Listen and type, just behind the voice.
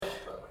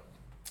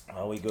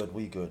Oh, we good,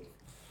 we good.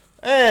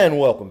 And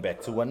welcome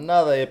back to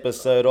another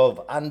episode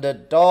of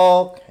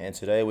Underdog. And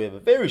today we have a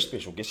very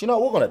special guest. You know,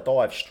 we're going to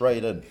dive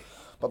straight in.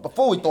 But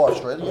before we dive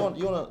straight in,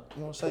 you want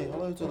to say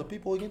hello to the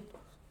people again?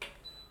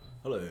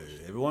 Hello,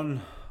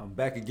 everyone. I'm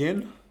back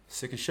again.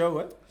 Second show,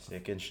 eh?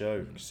 Second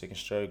show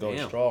going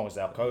strong. It's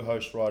our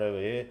co-host right over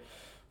here.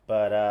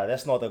 But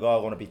that's not the guy I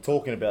want to be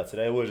talking about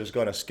today. We're just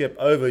going to skip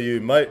over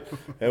you, mate.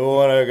 And we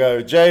want to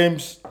go,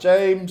 James.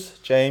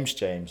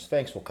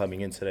 Thanks for coming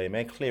in today,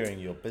 man. Clearing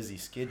your busy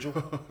schedule.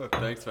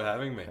 Thanks for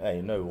having me.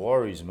 Hey, no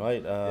worries,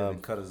 mate. They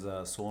cut his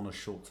sauna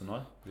short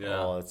tonight. Yeah.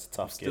 Oh, it's a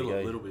tough Still gig, a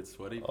eh? little bit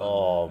sweaty. But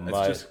Oh, it's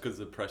mate. just because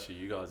of the pressure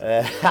you guys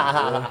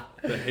are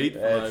the heat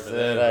from That's over it,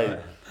 there. eh? Right?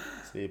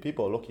 See,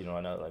 people are looking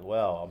right now like,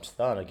 wow, I'm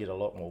starting to get a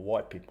lot more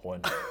white people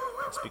in.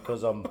 It's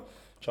because I'm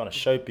trying to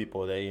show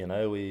people that, you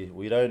know,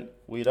 we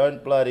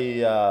don't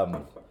bloody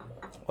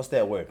what's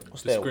that word?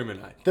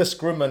 Discriminate.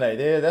 Discriminate.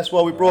 Yeah, that's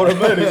why we brought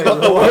him in. He's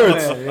got the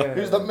words.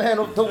 He's the man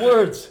of the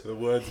words. The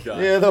words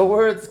guy. Yeah, the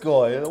words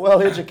guy, the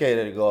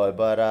well-educated guy.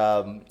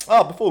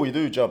 But before we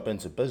do jump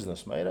into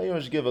business, mate, I want to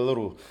just give a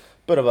little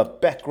bit of a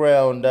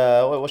background.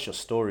 What's your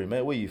story,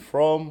 mate? Where you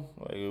from?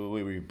 Where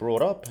were you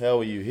brought up? How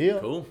are you here?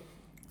 Cool.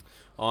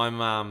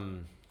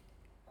 I'm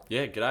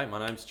g'day.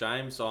 My name's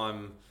James.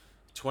 I'm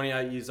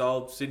 28 years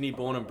old, Sydney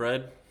born and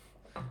bred.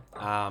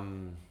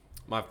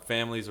 My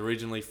family's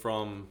originally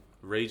from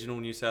regional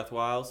New South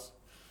Wales.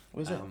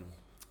 Where's that?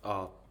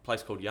 A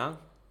place called Young,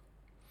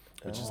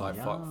 which is like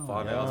Young.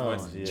 five hours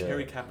west. Yeah.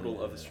 Cherry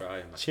capital of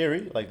Australia.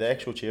 Cherry, like the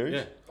actual cherries?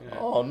 Yeah.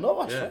 Oh,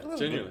 nice. Yeah, That's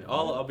genuinely. good.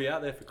 I'll be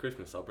out there for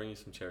Christmas. I'll bring you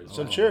some cherries.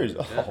 Some cherries.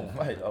 Oh,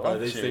 Yeah. mate, I Bro, love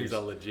these cherries. things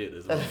are legit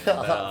as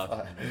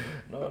well.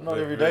 Not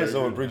every day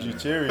someone brings you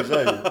cherries,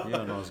 eh?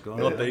 Yeah, nice guy.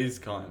 Not these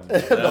kind. Not these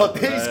They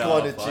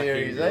kind are of fucking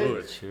cherries, eh?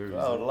 good. Cherries.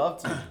 I would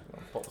love to. I'll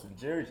pop some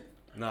cherries.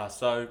 Nah,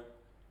 so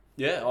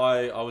yeah,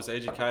 I was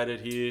educated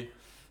here.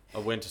 I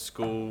went to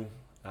school,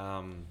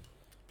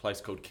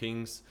 place called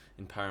King's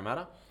in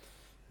Parramatta.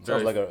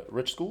 Sounds like a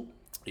rich school.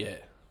 Yeah,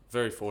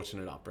 very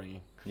fortunate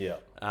upbringing. Yeah.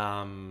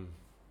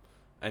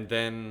 And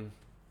then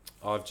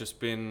I've just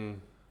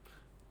been,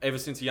 ever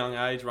since a young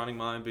age, running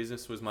my own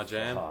business was my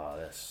jam. Oh,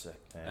 that's sick,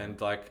 man.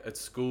 And like at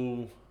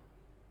school,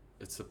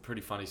 it's a pretty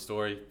funny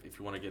story if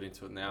you want to get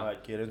into it now. All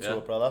right, get into Yeah.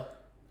 it, brother.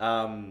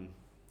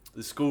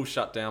 The school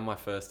shut down my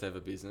first ever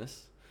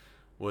business.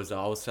 I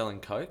was selling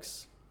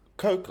Cokes,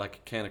 Coke. like a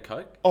can of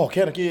Coke. Oh,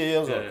 can of yeah. I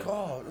was Yeah, like, yeah.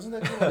 oh, isn't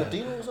that kind of a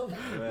deal or something?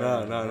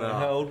 No.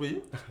 How old were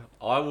you?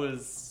 I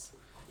was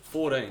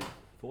 14.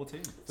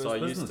 14. So I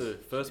used to,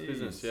 first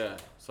business, yeah.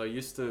 So I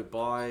used to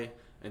buy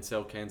and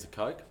sell cans of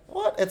Coke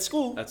What? At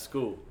school? at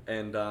school.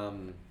 And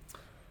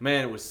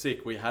man, it was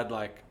sick. We had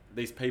like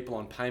these people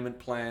on payment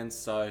plans.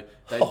 So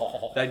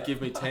they'd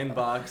give me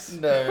 $10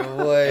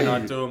 No way. and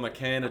I'd do them a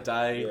can a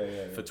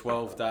day for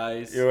 12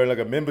 days. You're in like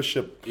a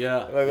membership.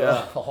 Yeah, Like,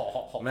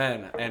 yeah.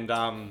 Man,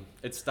 and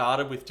it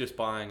started with just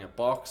buying a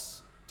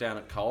box down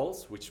at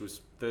Coles, which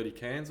was 30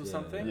 cans or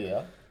something.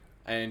 Yeah.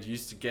 And you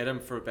used to get them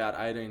for about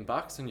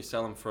 $18 and you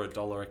sell them for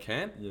 $1 a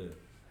can. Yeah.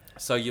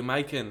 So you're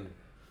making,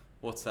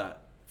 what's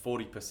that,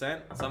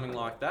 40%, something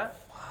like that.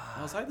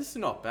 I was like, this is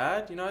not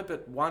bad, you know,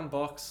 but one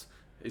box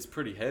is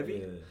pretty heavy.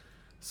 Yeah.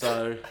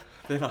 So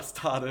then I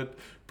started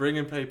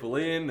bringing people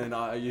in and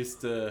I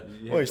used to...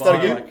 Oh, you started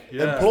buy, getting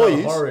like,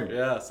 employees? Hiring.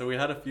 Yeah, so we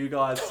had a few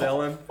guys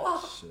selling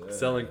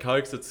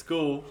Cokes at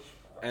school.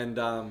 And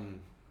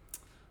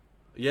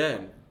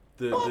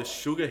the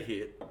sugar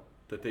hit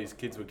that these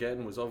kids were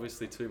getting was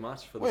obviously too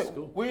much for the Wait,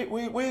 school.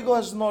 were you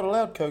guys not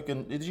allowed Coke?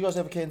 And did you guys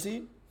have a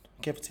canteen?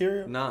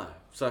 Cafeteria? No.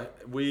 So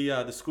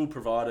the school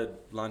provided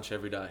lunch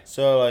every day.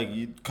 So,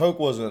 like, Coke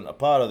wasn't a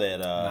part of that?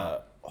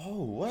 No.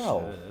 Oh,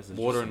 wow. Yeah, that's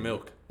Water and interesting.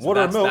 milk.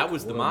 Water and milk? That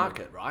was the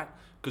market, right?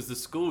 Because the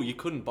school, you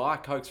couldn't buy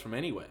Cokes from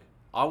anywhere.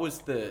 I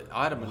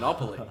had a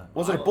monopoly.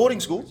 Was it a boarding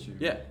school?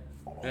 Yeah.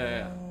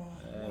 Yeah.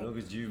 Yeah, look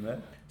at you,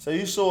 man. So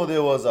you saw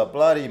there was a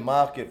bloody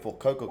market for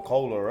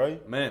Coca-Cola,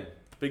 right? Man,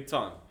 big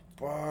time.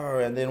 Bro,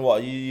 and then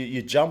what?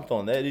 You jumped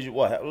on that? Did you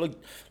what? Look,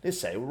 let's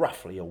say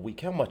roughly a week.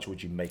 How much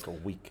would you make a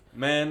week?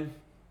 Man,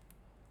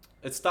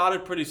 it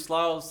started pretty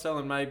slow. I was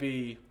selling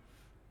maybe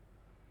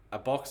a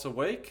box a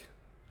week.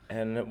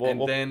 And And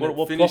what then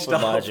profit finished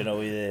up. margin are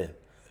we there?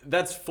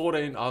 That's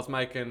 14. I was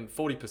making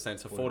 40%,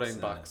 so 14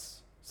 40%.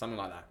 bucks, something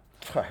like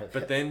that.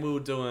 But then we were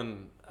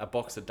doing a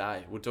box a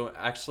day. We're doing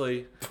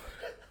actually.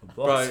 A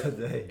box Bro, a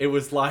day. it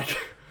was like,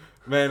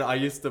 man,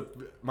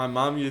 my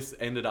mum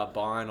ended up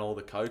buying all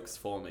the Cokes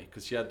for me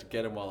because she had to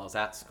get them while I was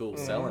at school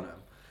selling them.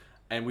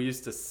 And we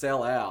used to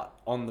sell out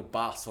on the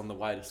bus on the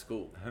way to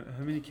school.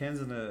 How many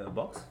cans in a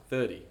box?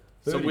 30.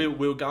 So 30?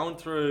 we were going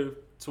through,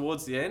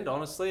 towards the end,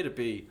 honestly, it'd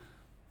be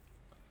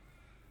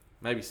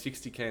maybe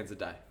 60 cans a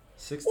day.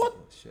 60. What?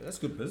 Shit, that's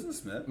good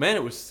business, man. Man,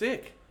 it was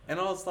sick. And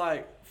I was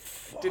like,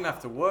 didn't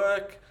have to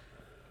work.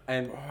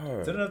 And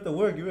Didn't have to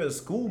work. You were at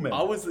school, man.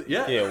 I was,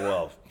 yeah. Yeah,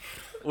 well,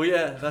 Well,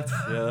 yeah,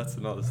 that's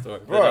another story.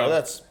 bro,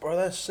 But,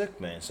 that's sick,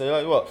 man. So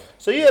like, well,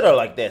 so you had a,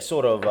 like that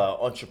sort of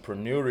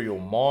entrepreneurial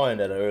mind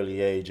at an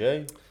early age,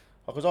 eh?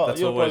 Because That's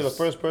you're probably the always-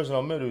 first person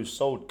I met who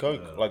sold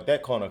coke, like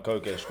that kind of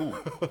coke at school.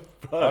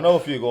 I know a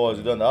few guys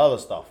who done the other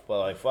stuff, but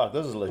like, fuck,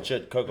 this is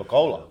legit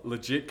Coca-Cola.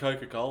 Legit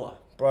Coca-Cola.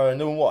 Bro,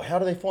 and then what? How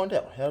do they find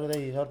out? How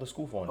did the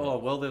school find out? Oh,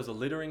 well, there was a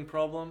littering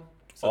problem.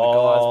 So the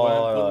guys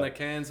weren't putting their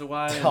cans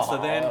away. And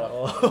so then,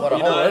 What a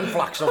you whole know-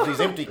 influx of these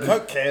empty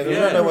coke cans. I Yeah.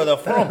 don't know where they're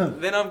from.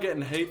 then I'm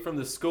getting heat from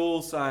the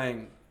school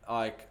saying,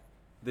 like,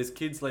 there's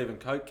kids leaving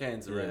Coke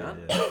cans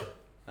around.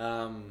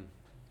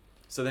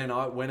 So then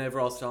whenever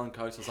I was selling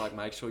Cokes, I was like,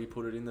 make sure you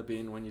put it in the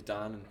bin when you're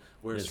done. And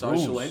we're There's a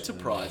social rules.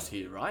 enterprise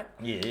here, right?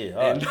 Yeah.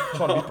 And-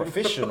 Trying to be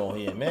professional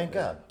here, man.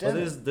 God But damn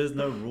it. there's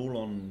no rule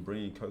on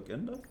bringing coke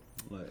in though.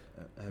 Like,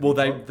 having Well,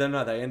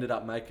 coke? they ended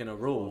up making a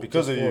rule.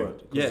 Because of For you. it,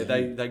 'cause Yeah, of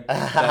they you.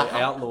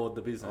 outlawed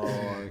the business. Oh,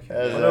 okay.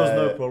 As, Well, there was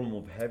no uh, problem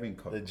of having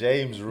coke. The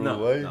James rule,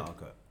 No. eh? No,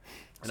 okay.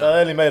 So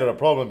they only made it a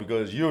problem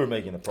because you were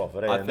making the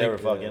profit, eh? I And they were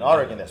think- fucking. I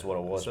reckon that's what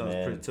it was, Sounds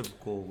man. pretty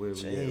typical where we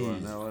at Jeez.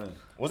 right now, eh?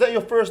 Was that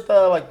your first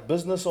like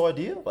business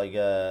idea, like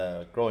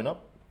growing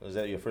up? Was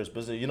that your first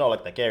business? You know,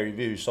 like the Gary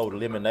Vee who sold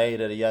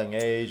lemonade at a young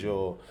age,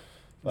 or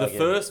The fucking-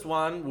 first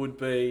one would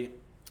be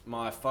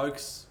my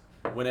folks.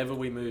 Whenever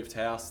we moved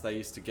house, they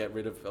used to get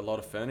rid of a lot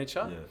of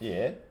furniture. Yeah.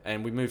 Yeah.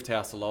 And we moved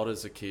house a lot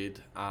as a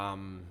kid.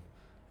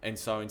 And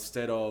so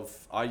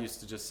I used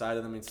to just say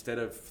to them, instead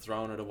of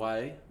throwing it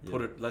away,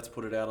 Yeah. let's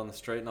put it out on the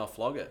street and I'll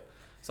flog it.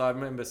 So I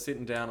remember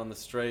sitting down on the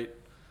street,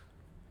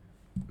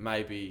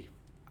 maybe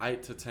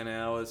 8 to 10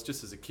 hours,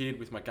 just as a kid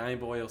with my Game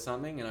Boy or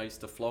something, and I used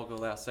to flog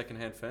all our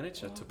secondhand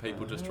furniture to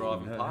people just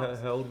driving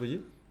past. How old were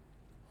you?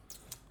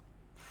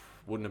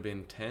 Wouldn't have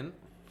been 10.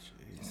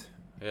 Jeez.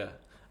 Yeah.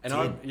 And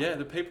 10.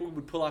 the people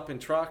would pull up in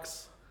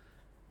trucks.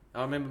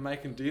 I remember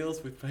making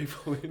deals with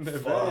people in their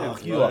Fuck,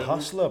 vans. you bro. a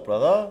hustler,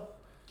 brother.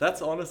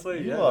 That's honestly,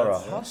 You yeah. are a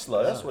that's-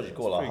 hustler. That's what you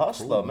call a pretty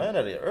hustler, cool, man,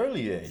 at an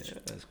early age. Yeah,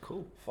 that's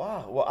cool.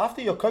 Fuck. Well,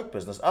 after your coke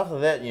business, after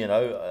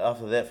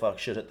that, fuck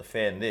shit hit the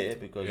fan there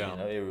because Yeah.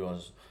 there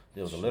was a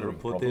Should've littering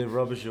put problem. their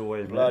rubbish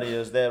away, man. Bloody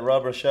is that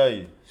rubber show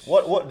you.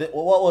 What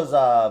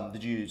was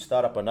did you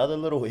start up another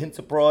little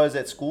enterprise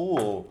at school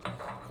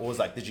or was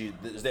like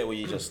is that where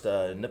you just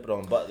nip it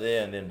on the butt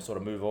there and then sort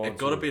of move on? It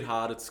got a bit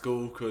hard at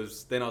school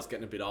because then I was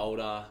getting a bit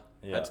older.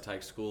 Yeah. Had to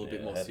take school a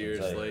bit Yeah, more it happens,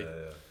 eh? seriously.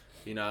 Yeah.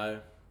 You know.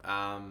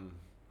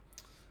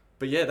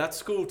 But yeah, that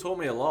school taught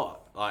me a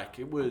lot. Like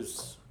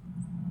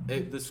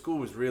the school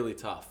was really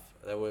tough.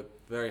 They were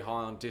very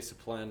high on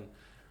discipline,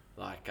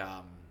 like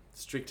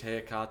strict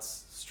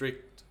haircuts,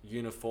 strict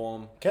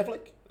uniform.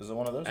 Catholic? Is it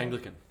one of those?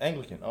 Anglican.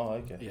 Anglican. Oh,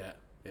 okay.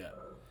 Yeah.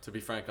 To be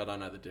frank, I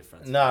don't know the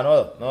difference.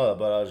 No,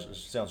 but it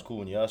sounds cool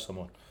when you ask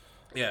someone.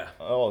 Yeah.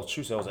 Oh,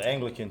 true. So it was an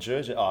Anglican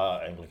church.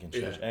 Anglican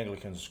church. Yeah.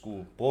 Anglican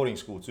school. Boarding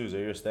school too. So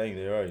you're staying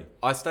there, are you?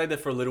 I stayed there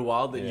for a little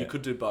while. That Yeah. you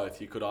could do both.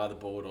 You could either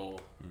board or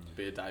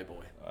be a day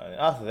boy.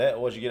 After that,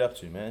 what did you get up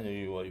to, man?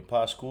 You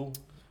passed school?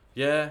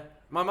 Yeah,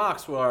 my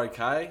marks were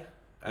okay,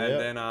 and Yeah.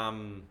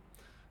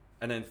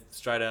 then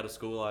straight out of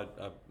school, I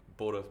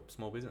bought a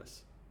small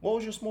business. What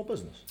was your small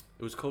business?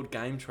 It was called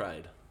Game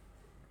Trade.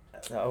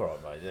 All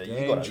right, mate.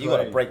 Game You got to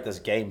trade. break this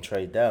game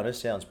trade down. This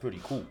sounds pretty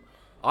cool.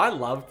 I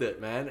loved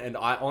it, man, and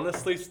I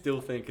honestly still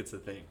think it's a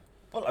thing.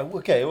 Well,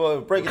 okay,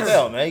 break it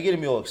down, man. You're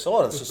getting me all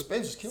excited.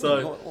 Suspense is killing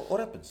So- me. What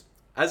happens?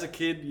 As a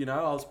kid, you know,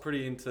 I was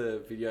pretty into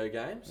video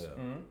games,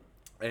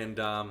 and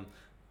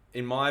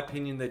in my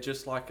opinion, they're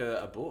just like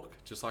a book,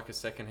 just like a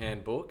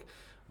secondhand book.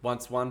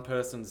 Once one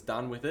person's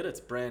done with it, it's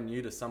brand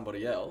new to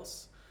somebody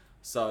else.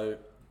 So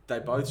they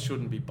both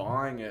shouldn't be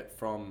buying it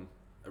from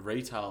a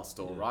retail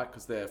store, right?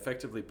 Because they're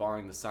effectively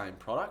buying the same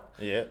product.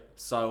 Yeah.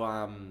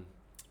 So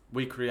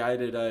we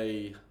created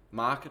a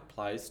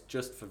marketplace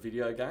just for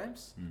video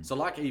games. So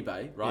like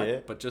eBay, right? Yeah.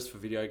 But just for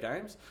video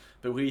games.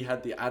 But we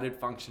had the added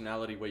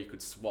functionality where you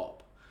could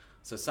swap.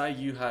 So say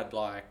you had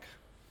like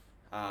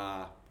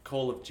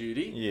Call of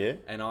Duty Yeah.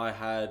 and I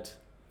had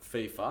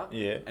FIFA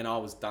Yeah. and I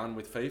was done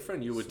with FIFA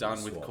and you were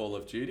done with Swap. Call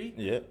of Duty.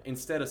 Yeah.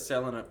 Instead of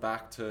selling it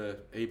back to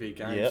EB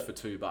Games Yeah. for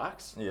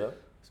 $2, Yeah.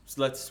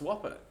 let's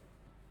swap it.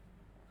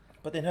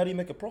 But then how do you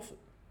make a profit?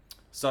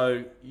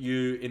 So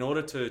you, in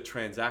order to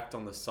transact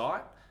on the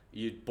site,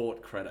 you'd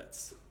bought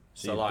credits.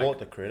 So you bought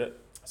the credit.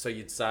 So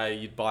you'd say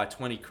you'd buy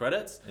 20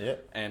 credits, Yeah.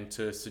 and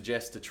to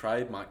suggest a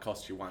trade might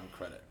cost you 1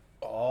 credit.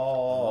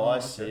 Oh, I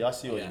see. I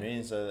see what Yeah. you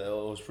mean. So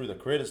it was through the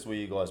credits where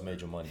you guys made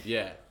your money.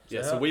 Yeah.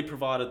 Yeah. So So how- we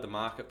provided the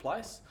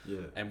marketplace, Yeah.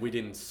 and we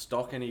didn't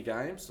stock any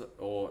games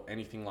or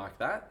anything like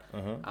that.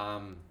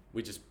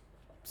 We just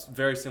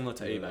very similar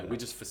to eBay. We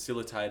just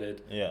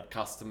facilitated Yeah.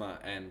 customer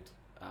and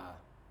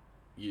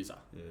user.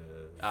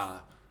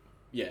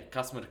 Yeah.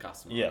 Customer to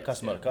customer. Yeah,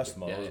 customer to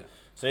customer. Yeah, yeah.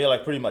 So you're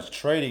like pretty much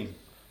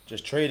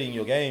just trading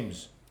your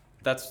games.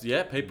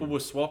 People were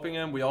swapping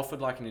them. We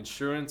offered like an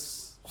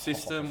insurance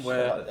system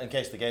where in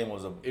case the game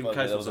was in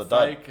case it was a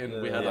dud. fake,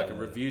 and we had Yeah. like a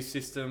review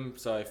system.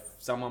 So if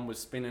someone was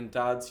spinning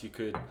duds, you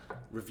could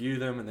review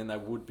them, and then they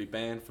would be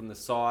banned from the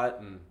site.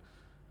 And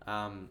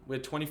we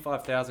had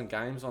 25,000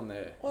 games on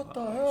there. What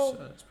the hell?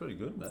 That's pretty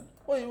good, man.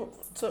 Wait,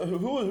 so who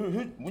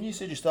when you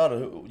said you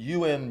started,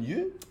 you and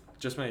you?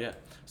 Just me, yeah.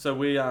 So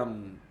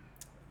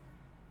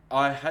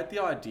I had the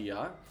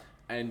idea,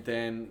 And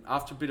then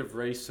after a bit of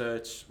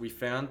research, we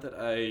found that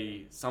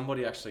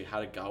somebody actually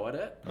had a go at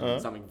it,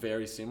 something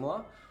very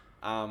similar.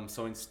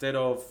 So instead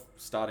of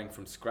starting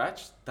from scratch,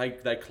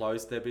 they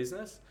closed their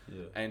business.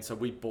 Yeah. And so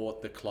we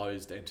bought the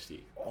closed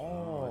entity.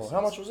 Oh,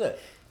 how much was that?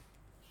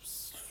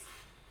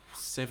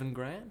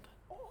 $7,000?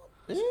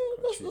 Yeah,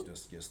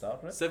 Just get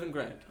started, right?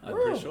 $7,000, I'm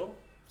pretty sure.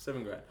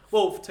 $7,000.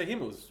 Well, to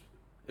him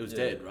it was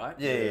dead, right?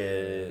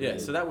 Yeah.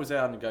 So that was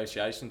our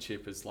negotiation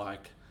chip. Is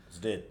like, It's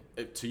dead.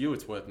 to you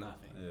it's worth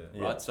nothing,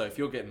 Yeah. right? So if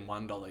you're getting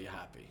 $1, you're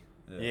happy.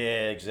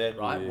 Yeah,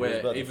 exactly. Right, He was where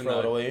about to even throw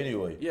it though- away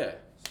anyway. Yeah,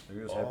 He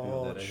was happy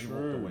Oh, with that. He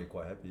true. walked away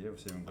quite happy. Yeah, with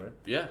 $7,000.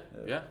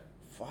 yeah.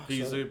 Fuck.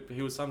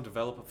 He was some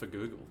developer for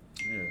Google.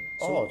 Yeah.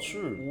 Oh,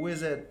 true.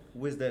 Where's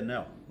that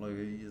now? Like,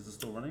 is it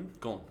still running?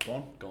 Gone.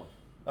 Gone?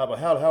 But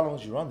how long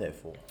did you run that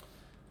for?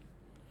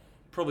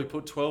 Probably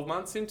put 12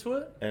 months into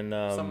it, And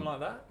something like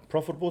that.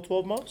 profitable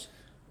 12 months?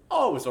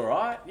 Oh, it was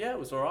alright. Yeah, it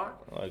was alright.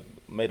 Like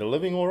made a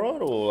living all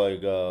right, or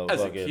like As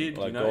a fucking, kid,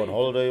 like you know, go on you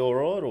holiday all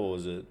right, or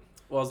was it?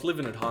 Well, I was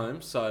living at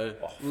home, so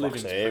Oh, fuck,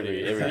 living's so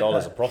pretty every easy.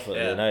 dollar's a profit,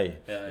 Yeah. then, eh?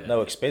 Yeah.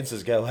 No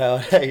expenses go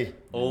out, hey.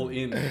 All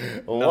in.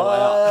 What No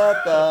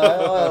out. the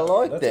hell? I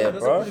like That's that, a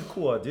bro. pretty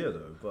cool idea,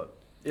 though. But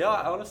Yeah,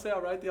 honestly, I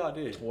rate the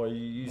idea. well,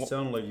 you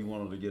sound like you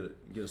wanted to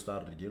get it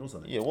started again or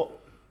something. Yeah, what?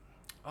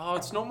 Oh,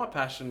 it's not my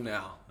passion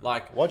now.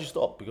 Like, Why'd you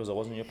stop? Because it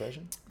wasn't your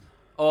passion?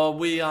 oh,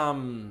 we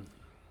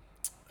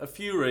a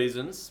few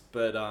reasons,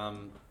 but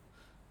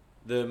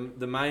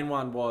the main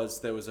one was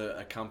there was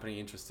a company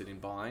interested in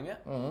buying it.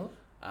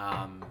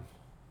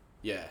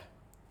 Yeah,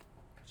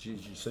 So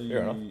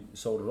Fair enough. you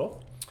sold it off?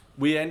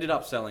 we ended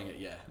up selling it.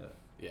 Yeah.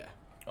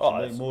 Oh,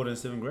 Make that's more than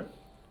 $7,000?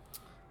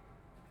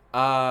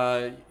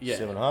 Yeah.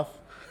 7.5.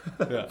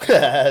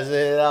 Yeah.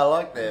 See, I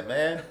like that,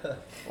 man.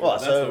 Well,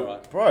 that's so,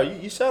 alright. bro,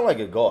 you sound like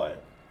a guy.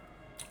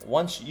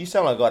 You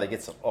sound like a guy that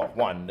gets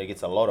that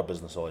gets a lot of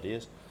business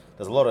ideas.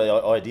 Does a lot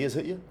of ideas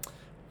hit you?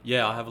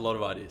 Yeah, I have a lot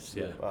of ideas.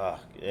 Yeah.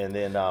 And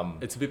then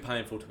It's a bit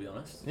painful, to be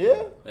honest.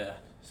 yeah. Yeah.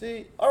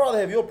 See, I'd rather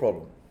have your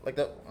problem. Like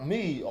that,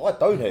 me, I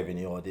don't have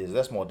any ideas.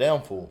 That's my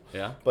downfall.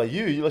 Yeah. But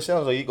it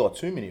sounds like you got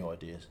too many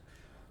ideas.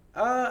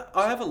 I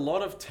have a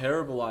lot of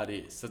terrible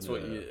ideas. That's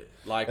what you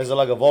like. Is it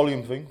like a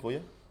volume thing for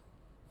you?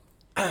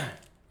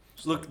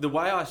 Look, the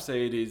way I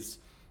see it is,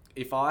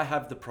 if I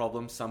have the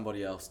problem,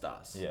 somebody else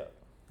does. Yeah.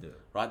 Yeah.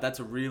 Right. That's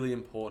a really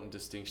important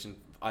distinction,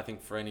 I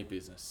think, for any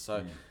business.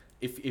 So,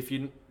 if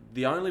you,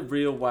 the only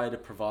real way to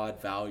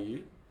provide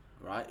value,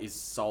 right, is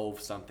solve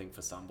something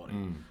for somebody.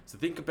 So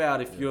think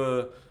about if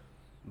you're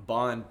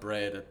buying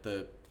bread at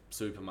the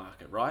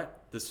supermarket, right?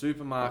 The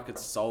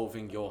supermarket's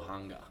solving your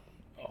hunger.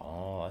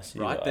 Oh, I see.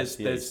 Right? I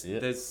see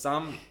it. There's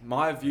some,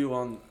 my view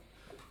on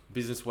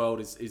business world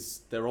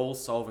is they're all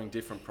solving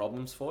different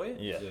problems for you.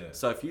 Yeah.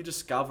 So if you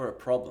discover a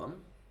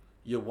problem,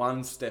 you're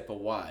one step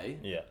away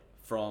Yeah.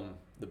 from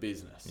the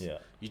business. Yeah.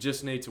 You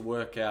just need to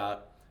work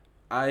out,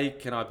 A,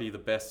 can I be the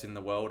best in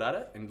the world at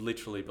it and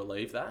literally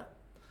believe that,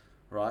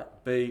 right?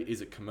 B, is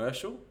it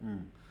commercial,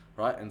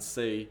 right? And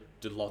C,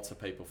 do lots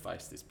of people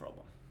face this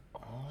problem?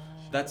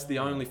 That's the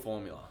only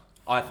formula,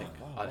 I think.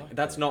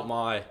 That's not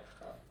my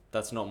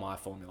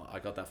formula. I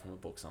got that from a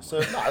book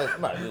somewhere. So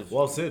no.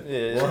 Well said.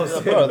 Yeah, Well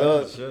said.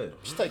 bro,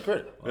 Shit. just take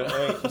credit.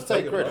 Just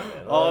take credit.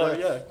 Man. Oh,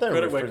 yeah. Don't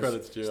Credit where reference-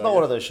 credit's due, It's I not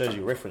one guess. of those shows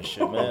you reference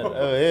shit, man.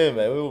 Oh yeah,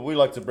 man. We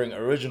like to bring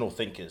original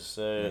thinkers.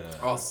 So,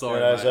 Oh, sorry, you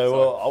know, mate, so sorry.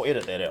 well, I'll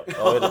edit that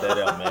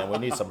out. Man. We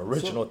need some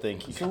original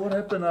thinking. So what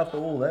happened after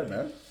all that,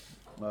 man?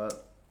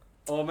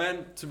 Oh,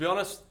 man, to be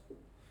honest,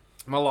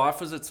 my life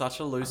was at such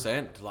a loose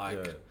end.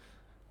 Like, Yeah.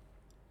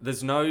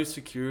 there's no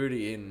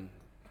security in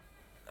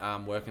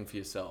working for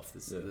yourself.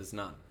 There's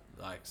none.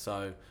 Like,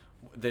 so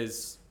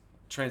there's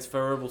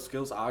transferable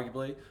skills,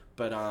 arguably,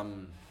 but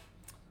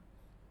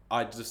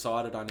I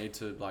decided I need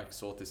to like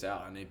sort this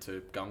out. I need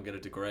to go and get a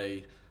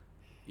degree,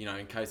 you know,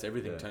 in case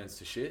everything turns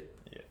to shit.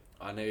 Yeah.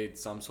 I need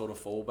some sort of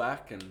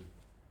fallback, and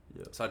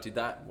so I did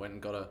that. Went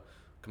and got a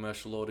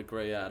commercial law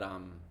degree at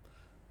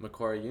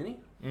Macquarie Uni,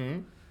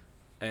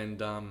 and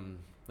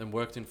then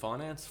worked in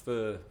finance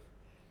for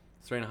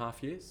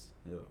 3.5 years.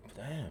 Yeah.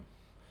 Damn.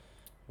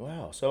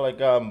 Wow. So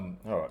like, all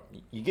right,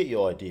 you get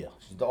your idea.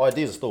 The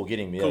ideas are still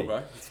getting me. Cool, eh? bro.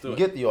 Let's do You it.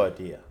 get the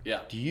idea. Yeah.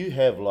 Do you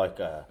have like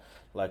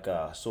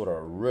a sort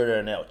of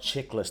written out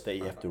checklist that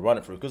you have to run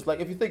it through? Because like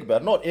if you think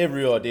about it, not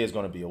every idea is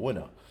going to be a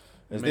winner.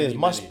 There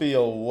must be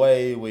a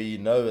way where you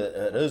know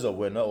that it is a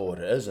winner or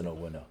it isn't a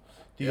winner.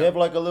 Do you have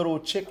like a little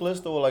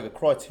checklist or like a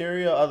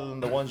criteria other than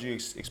the ones you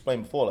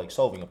explained before, like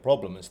solving a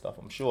problem and stuff?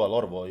 I'm sure a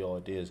lot of all your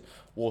ideas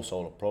will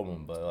solve a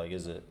problem, but like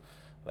is it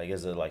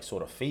like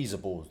sort of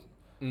feasible?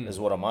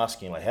 Is what I'm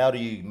asking. Like, how do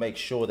you make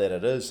sure that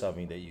it is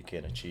something that you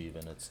can achieve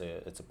and it's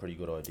a pretty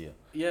good idea?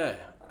 Yeah.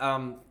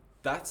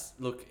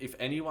 Look, if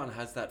anyone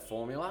has that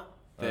formula,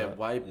 they're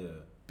way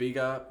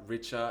bigger,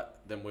 richer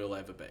than we'll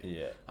ever be.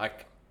 Yeah.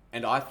 Like,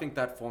 and I think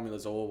that formula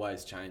is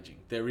always changing.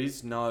 There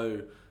is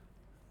no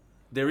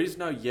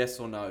yes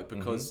or no,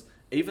 because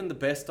even the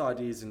best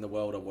ideas in the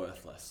world are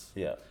worthless.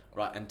 Yeah.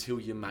 Right, until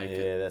you make Yeah,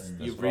 it. that's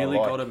you what I really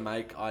like. got to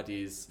make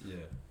ideas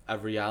a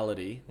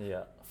reality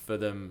Yeah. for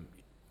them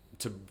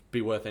to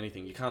be worth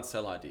anything. You can't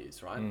sell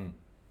ideas, right?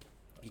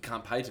 You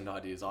can't patent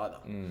ideas either.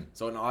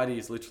 So an idea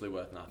is literally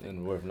worth nothing.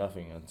 And worth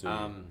nothing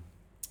until.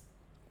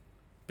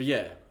 But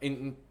yeah,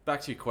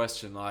 back to your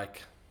question,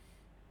 like,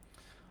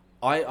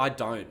 I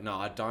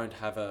don't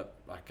have a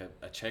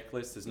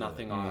checklist. There's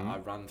nothing I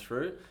run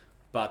through,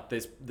 but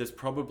there's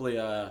probably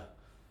an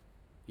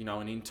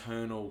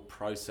internal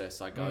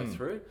process I go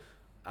through.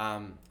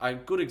 A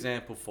good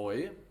example for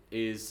you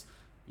is,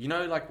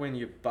 like when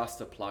you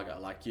bust a plugger,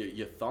 like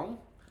your thong,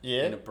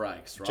 and it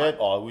breaks, right?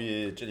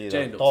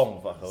 Jandals.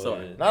 Thong, fuck.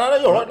 Sorry. No,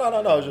 you're right.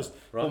 No, it's just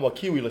for my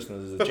Kiwi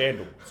listeners, it's a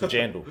jandal. It's a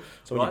jandal.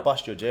 So when you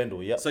bust your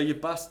jandal, So you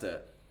bust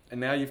it, and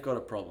now you've got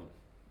a problem.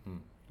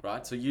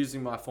 Right, so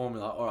using my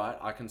formula, all right,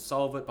 I can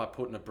solve it by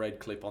putting a bread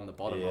clip on the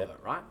bottom of it,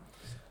 right?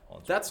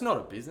 That's not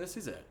a business,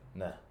 is it?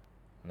 No,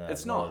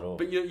 it's not not. at all.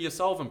 But you're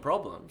solving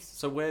problems.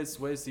 So where's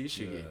the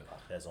issue here?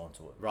 There's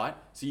onto it. Right.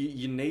 So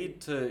you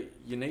need to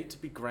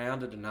be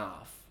grounded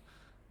enough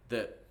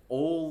that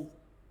all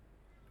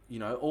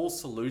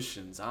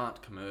solutions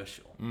aren't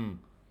commercial.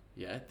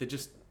 Yeah, they're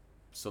just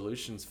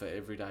solutions for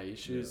everyday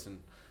issues, and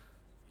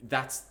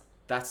that's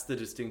the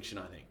distinction,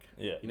 I think.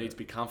 Yeah, you need to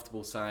be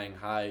comfortable saying,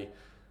 hey,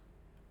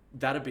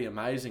 that'd be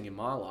amazing in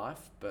my life,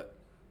 but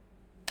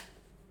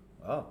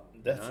Oh,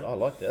 I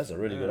like that. That's a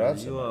really good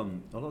answer. You're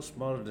a lot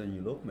smarter than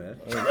you look, man.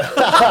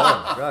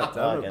 God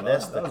damn it,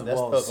 that's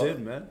well said,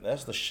 man.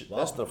 That's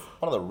the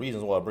one of the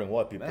reasons why I bring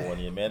white people in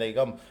here, man. They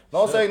come.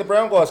 Not saying the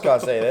brown guys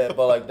can't say that,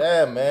 but like,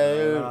 damn,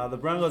 man. The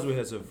brown guys we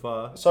had so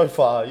far. So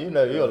far, you're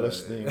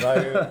listening,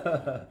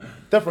 right?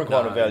 Different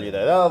kind of value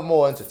there. They have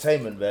more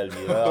entertainment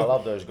value. I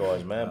love those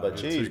guys, man. But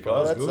geez,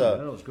 bro, that's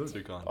that was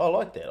good. I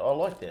like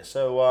that.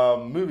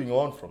 So moving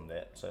on from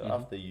that. So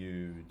after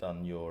you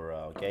done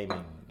your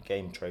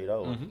game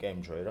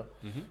trader,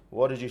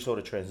 what did you sort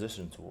of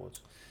transition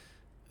towards?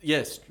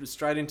 Yes,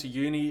 straight into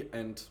uni,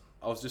 and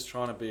I was just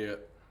trying to be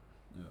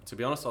to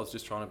be honest, I was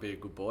just trying to be a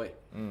good boy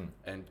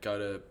and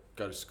go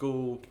to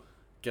school,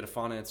 get a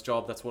finance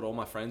job. That's what all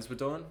my friends were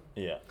doing.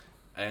 Yeah.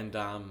 And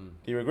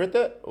do you regret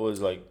that, or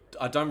was like?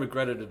 I don't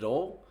regret it at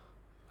all.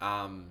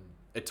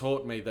 It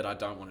taught me that I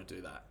don't want to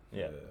do that.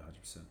 Yeah,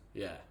 100%.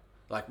 Yeah,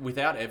 like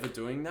without ever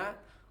doing that,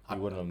 I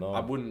wouldn't have known. I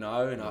wouldn't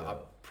know, and I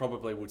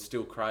probably would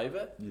still crave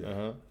it.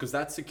 Yeah. Because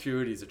that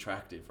security is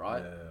attractive,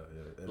 right?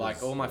 Yeah.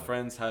 Like all my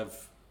friends have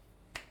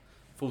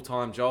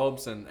full-time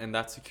jobs, and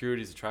that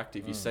security is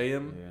attractive. You see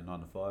them. Yeah, 9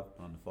 to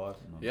 5.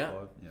 Yeah.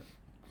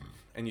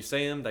 And you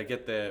see them, they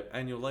get their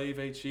annual leave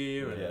each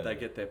year, and they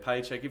get their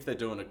paycheck. If they're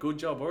doing a good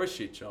job or a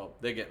shit job,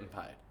 they're getting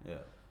paid. Yeah.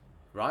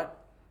 Right?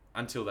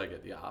 Until they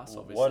get the ass,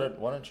 obviously.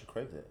 Why don't you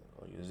crave that?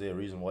 Like, is there a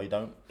reason why you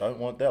don't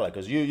want that? Like,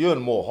 because you're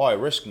in more high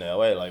risk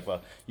now, eh? Like,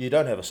 but you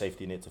don't have a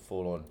safety net to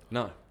fall on.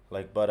 No.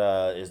 Like, but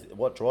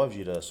what drives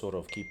you to sort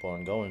of keep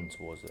on going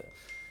towards that?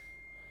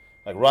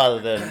 Like,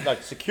 rather than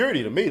like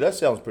security, to me that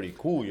sounds pretty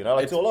cool.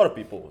 Like to a lot of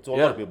people,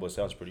 it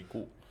sounds pretty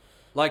cool.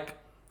 Like,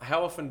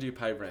 how often do you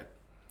pay rent?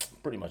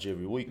 Pretty much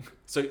every week.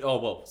 So,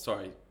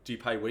 do you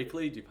pay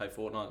weekly? Do you pay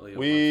fortnightly?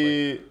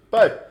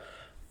 Or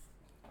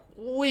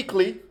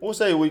weekly. We'll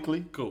say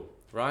weekly. Cool.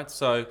 Right.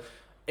 So,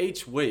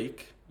 each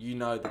week you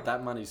know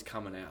that money's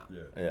coming out.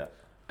 Yeah.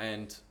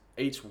 And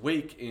each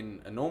week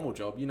in a normal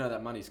job, you know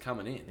that money's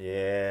coming in.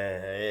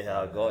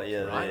 Yeah, I got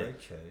you. Right. There.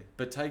 Okay.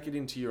 But take it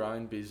into your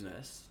own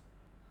business.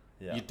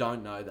 Yeah. You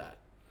don't know that.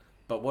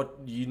 But what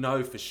you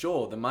know for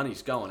sure, the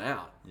money's going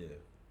out. Yeah.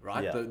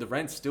 Right? Yeah. The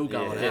rent's still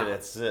going out. Yeah,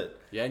 that's it.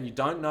 Yeah, and you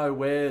don't know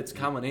where it's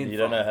coming in. You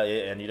don't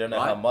know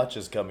how much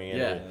is coming in.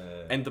 Yeah.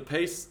 And the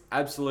piece,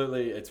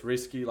 absolutely, it's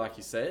risky, like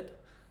you said,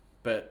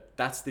 but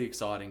that's the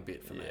exciting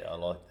bit for me. Yeah, I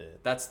like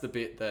that. That's the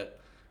bit that,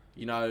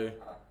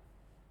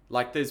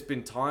 like there's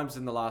been times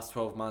in the last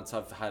 12 months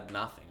I've had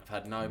nothing. I've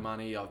had no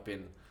money. I've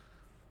been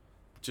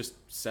just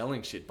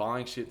selling shit,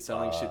 buying shit,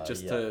 selling shit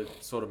just to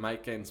sort of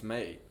make ends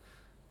meet.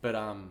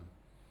 But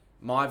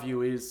my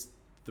view is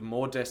the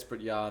more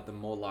desperate you are, the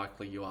more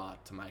likely you are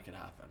to make it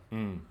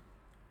happen.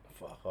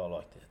 Fuck, I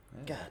like that.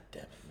 Yeah. God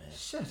damn it, man.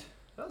 Shit,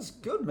 that's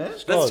good, man.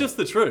 That's just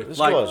the truth. This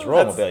guy's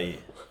wrong about you.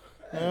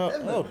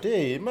 Oh,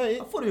 dear,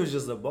 mate. I thought he was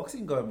just a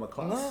boxing guy in my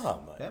class. Nah,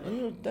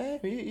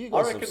 mate. You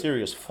got some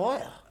serious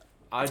fire.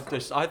 I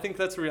think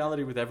that's a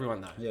reality with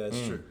everyone, though. Yeah,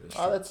 it's true.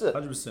 That's it.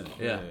 100%.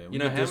 Yeah. You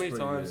know how many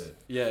times,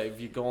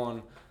 if you go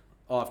on,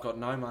 I've got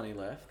no money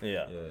left.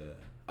 Yeah.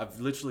 I've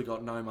literally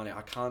got no money.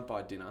 I can't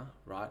buy dinner,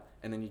 right?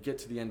 And then you get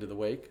to the end of the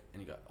week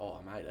and you go,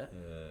 I made it.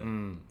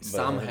 Yeah.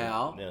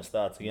 Somehow. Then it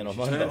starts again on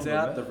Monday. Turns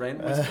out the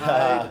rent was paid.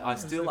 I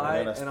still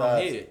ate and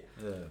I'm here.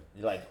 Yeah.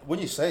 Like, when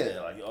you say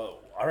that, like,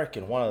 I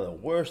reckon one of the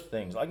worst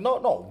things, like,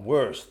 not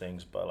worst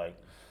things, but like,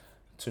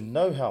 to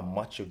know how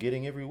much you're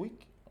getting every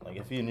week. Like,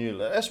 if you knew,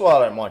 that's why I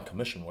don't mind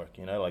commission work,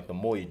 like the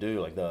more you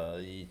do, like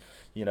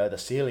the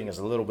ceiling is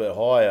a little bit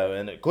higher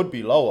and it could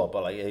be lower,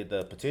 but like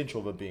the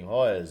potential of it being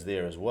higher is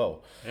there as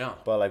well. Yeah.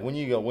 But like when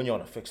you're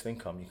on a fixed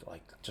income, you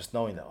like just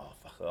knowing that,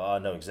 I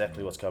know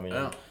exactly what's coming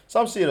in.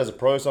 Some see it as a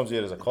pro, some see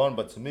it as a con,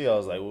 but to me, I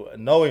was like,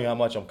 knowing how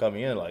much I'm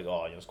coming in, like,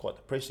 it's quite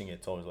depressing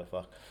at times. Like,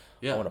 fuck,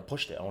 Yeah. I want to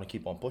push that. I want to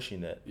keep on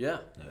pushing that. Yeah,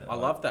 I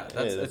love that.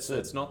 That's, that's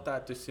it's not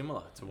that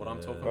dissimilar to what I'm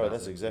talking Bro, about.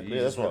 that's exactly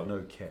You that's just have what.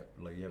 no cap.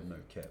 Like you have no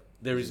cap.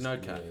 There You is just- no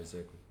cap. Yeah,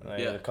 exactly. Like,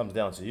 Yeah. it comes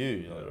down to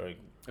you. Like,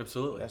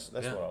 Absolutely. that's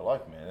yeah. what I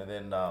like, man. And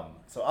then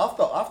so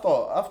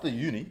after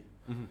uni,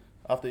 Mm-hmm.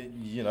 after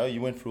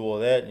you went through all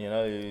that,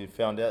 you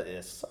found out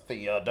there's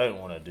something I don't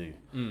want to do.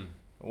 Mm.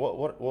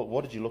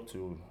 What did you look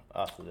to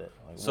after that?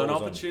 Like, So what an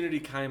was on- opportunity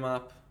came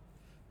up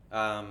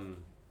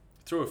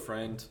through a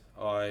friend.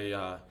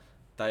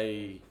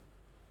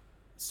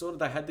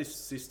 They had this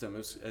system.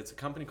 It's a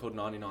company called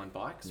 99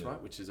 Bikes,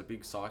 right, which is a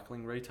big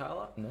cycling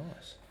retailer.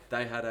 Nice.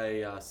 They had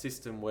a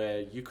system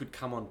where you could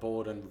come on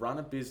board and run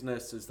a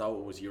business as though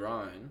it was your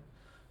own,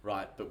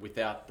 right, but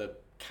without the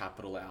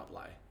capital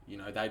outlay.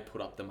 They'd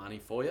put up the money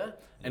for you,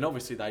 and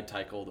obviously they'd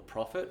take all the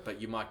profit,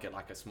 but you might get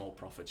like a small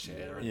profit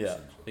share and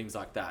things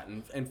like that.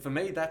 And for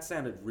me, that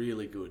sounded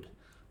really good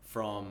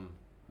from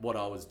what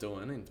I was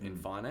doing in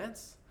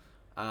finance.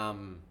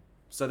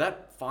 So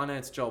that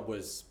finance job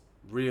was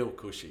real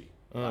cushy.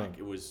 Like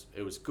it was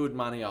good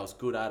money. I was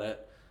good at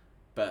it,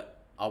 but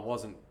I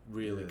wasn't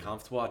really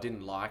comfortable. I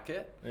didn't like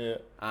it.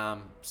 Yeah.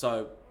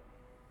 So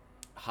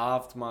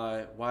halved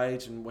my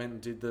wage and went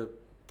and did the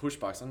push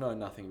bikes. I know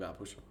nothing about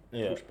push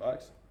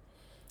bikes.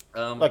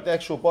 Like the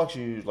actual bikes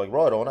you like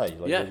ride on, Like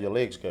Yeah. where your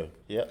legs go.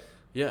 Yeah.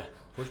 Yeah.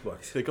 Push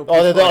bikes. They're called Oh,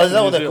 push bikes is that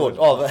in what New they're called?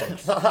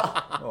 Zealand.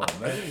 Oh, Oh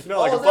man. No,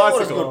 like oh, a is that what it's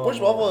bicycle. called? Push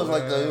bike was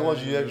like the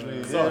ones you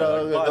actually, Sorry,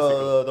 like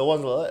bicycle. the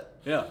ones like that.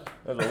 Yeah.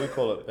 That's what we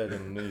call it back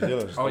in New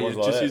Zealand. Oh, the you ones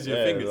just like that. use your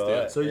fingers, like yeah.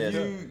 that. So Yeah,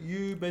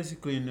 you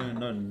basically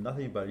know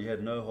nothing about it. You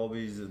had no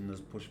hobbies in this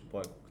push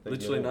bike thing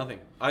Literally at all? nothing.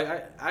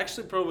 I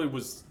actually probably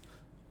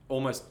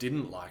almost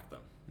didn't like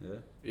them. Yeah.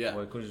 Yeah.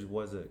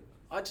 Why is that?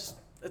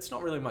 It's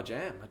not really my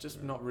jam. I'm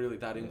just not really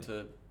that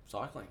into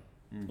cycling.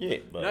 Yeah,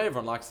 but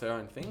Everyone likes their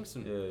own things,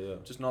 and Yeah.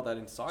 just not that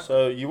into cycling.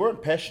 so you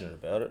weren't passionate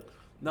about it,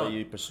 No. but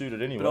you pursued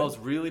it anyway. But I was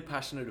really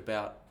passionate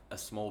about a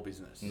small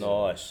business.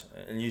 nice,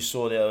 and you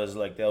saw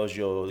that was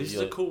your. This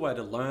is a cool way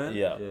to learn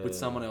Yeah. with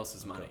someone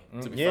else's money.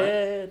 To be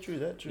Yeah, frank. true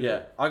that. True.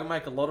 Yeah, I can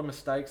make a lot of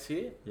mistakes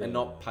here Yeah. and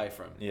not pay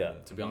for them. Yeah.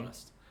 To be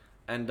honest,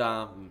 and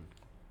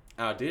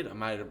I did. I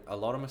made a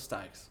lot of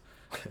mistakes,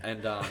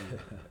 and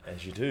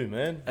As you do,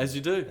 man. as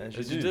you do, As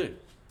as you you do. do,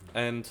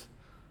 and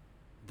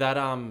that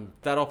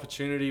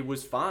opportunity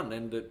was fun,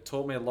 and it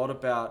taught me a lot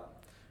about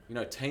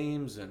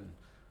teams and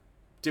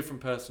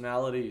different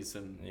personalities,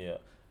 and Yeah.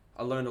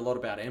 I learned a lot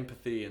about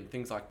empathy and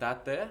things like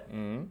that there.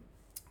 Mm-hmm.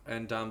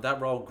 And that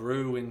role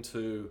grew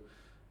into,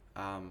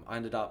 I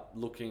ended up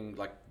looking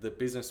like the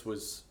business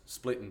was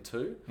split in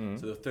two.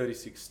 So there were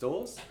 36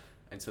 stores.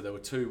 And so there were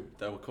two,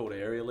 they were called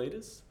area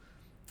leaders.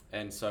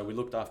 And so we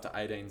looked after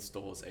 18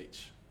 stores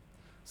each.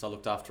 So I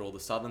looked after all the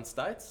southern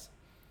states.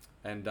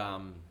 And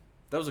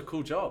that was a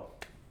cool job.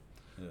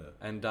 Yeah.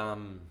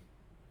 And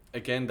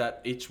again,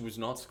 that itch was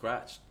not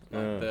scratched.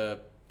 Like the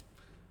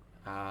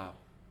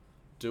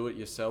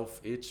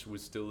do-it-yourself itch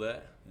was still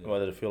there. Why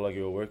did it feel like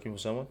you were working for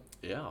someone?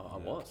 Yeah, I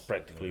was.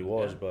 Practically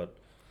was, Yeah. but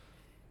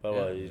Yeah.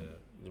 like,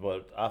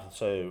 but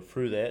after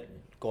through that,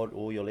 got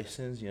all your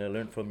lessons.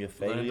 Learned from your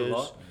failures. Learned a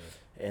lot.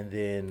 And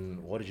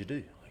then what did you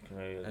do?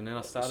 And then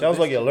I started. Sounds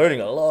like this you're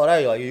learning a lot,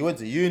 eh? Like you went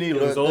to uni, It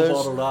learned was all this.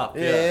 bottled up.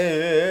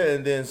 Yeah.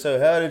 And then, so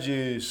how did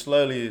you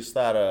slowly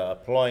start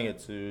applying it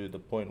to the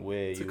point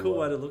where It's a you? cool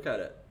way to look at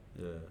it.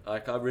 Yeah.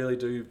 Like I really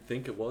do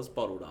think it was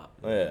bottled up.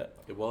 Yeah.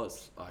 It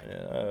was. Like,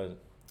 Yeah.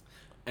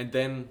 and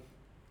then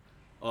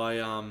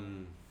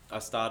I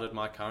started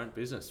my current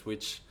business,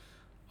 which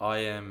I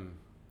am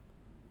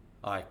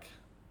like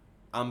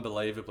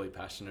unbelievably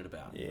passionate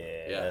about.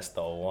 Yeah. That's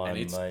the one,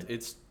 and mate.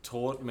 it's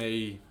taught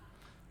me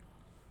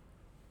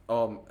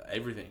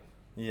everything.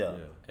 Yeah.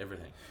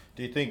 Everything.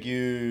 Do you think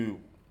you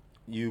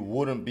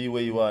wouldn't be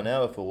where you are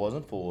now if it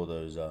wasn't for all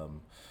those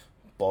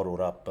bottled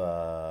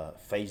up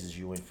phases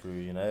you went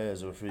through?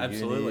 As a through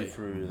Absolutely. uni,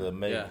 through the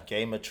Yeah.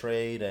 gamer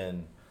trade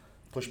and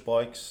push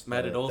bikes.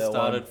 Mate, it all that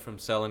started one. from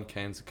selling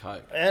cans of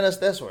Coke. And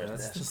that's where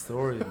That's the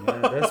story,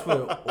 man. That's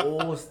where it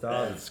all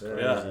started.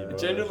 Yeah, it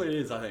genuinely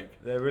is, I think.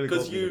 They really got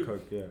 'Cause me the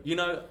Coke,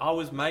 yeah. I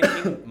was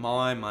making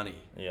my money,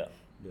 Yeah.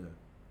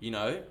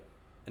 Yeah.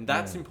 and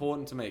that's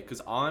important to me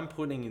because I'm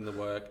putting in the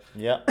work,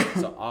 Yeah.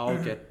 so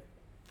I'll get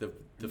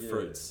the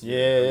fruits.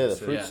 Yeah, the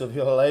fruits Yeah. of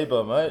your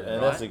labour, mate.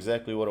 And that's Right.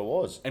 exactly what it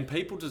was. And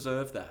people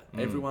deserve that.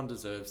 Everyone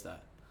deserves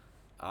that.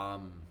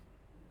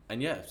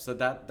 And yeah, so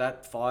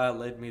that fire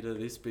led me to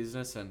this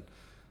business, and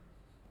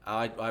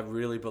I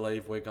really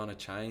believe we're going to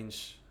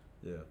change.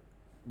 Yeah.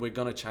 We're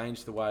going to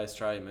change the way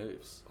Australia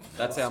moves.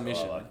 That's our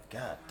mission. Oh, like,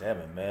 God damn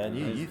it, man!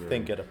 You Yeah.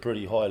 think at a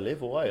pretty high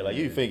level, eh? Like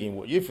you're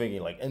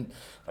thinking like, and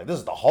like this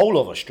is the whole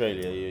of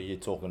Australia you're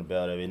talking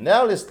about. I mean,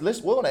 now we're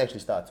gonna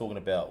actually start talking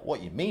about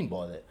what you mean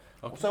by that.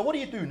 Okay. So what do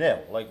you do now?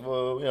 Like,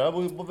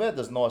 we've had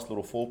this nice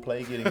little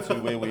foreplay getting to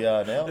where we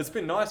are now. It's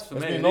been nice for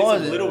me. been It is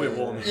nice. a little bit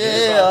warm.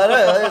 Yeah, I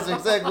know. That's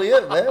exactly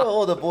it, man.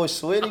 All the boys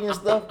sweating and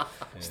stuff.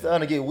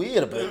 Starting to get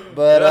weird a bit.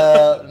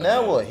 But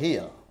now we're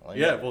here. Like,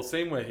 Yeah, well,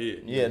 seeing we're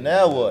here. Yeah,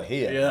 now we're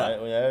here. Yeah.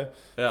 Right?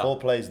 Yeah.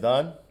 Foreplay's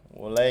done.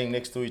 We're laying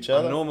next to each I'm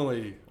other.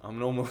 normally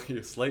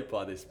asleep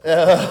by this point.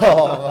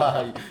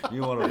 Oh,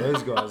 You one of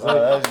those guys.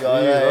 oh, those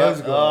guys. You Yeah, those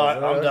yeah. guys. All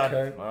right, I'm done.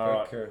 Okay, All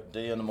right, okay.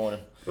 D in the morning.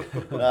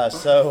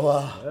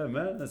 So Yeah,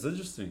 man, that's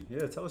interesting.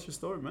 Yeah, tell us your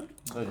story, man.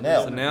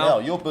 now, So now, now-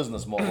 your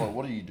business model.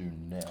 What do you do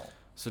now?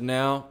 So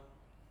now,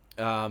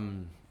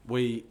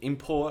 we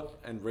import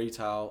and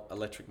retail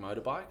electric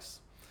motorbikes.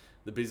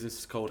 The business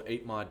is called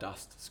Eat My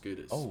Dust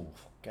Scooters. Oh,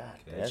 God,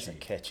 that's a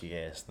Catchy. catchy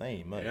ass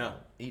name, mate. Yeah.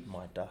 Eat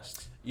my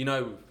dust. You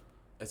know,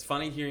 it's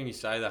funny hearing you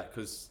say that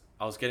because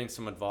I was getting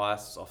some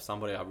advice off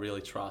somebody I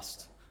really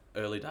trust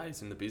early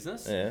days in the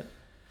business. Yeah.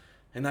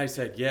 And they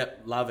said,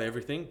 yep, love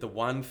everything. The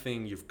one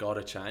thing you've got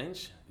to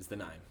change is the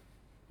name.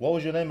 What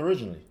was your name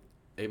originally?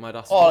 Eat My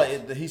Dust Oh,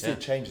 Scooters. he said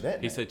Yeah. change that.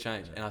 He name. said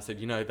change. And I said,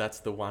 you know, that's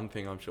the one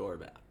thing I'm sure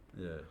about.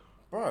 Yeah.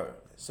 Bro,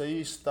 so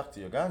you stuck to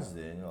your guns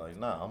there, and you're like,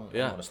 nah, I'm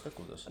Yeah. gonna stick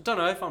with this. I don't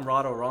know if I'm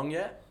right or wrong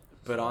yet,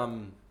 but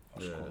I'm,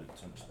 Yeah.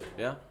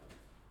 yeah.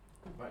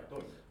 Mate,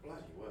 don't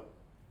bloody well.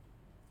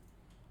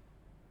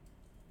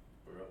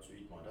 We're up to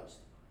eat my dust.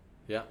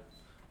 Yeah.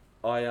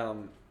 I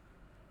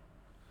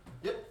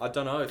Yep. I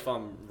don't know if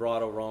I'm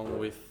right or wrong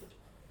with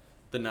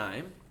the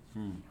name.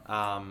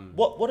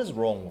 What is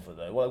wrong with it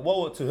though?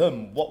 What to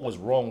him? What was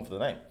wrong with the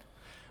name?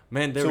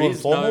 Man, there Too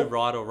is no informal?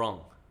 right or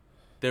wrong.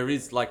 There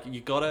is like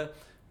you gotta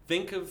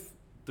think of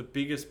the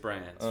biggest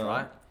brands, Uh-huh.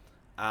 right?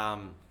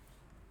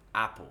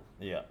 Apple.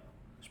 Yeah,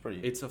 it's pretty.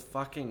 It's a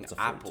fucking It's a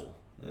fruit. apple,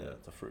 yeah,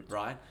 it's a fruit.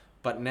 right?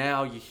 But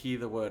now you hear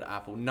the word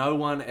apple. No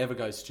one ever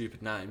goes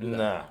stupid name, do they?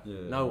 Nah.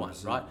 Yeah. No one,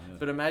 100%, right? yeah.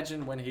 But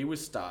imagine when he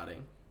was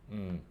starting,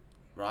 Mm.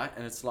 right?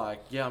 And it's like,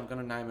 yeah, I'm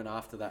gonna name it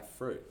after that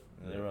fruit.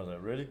 And everyone's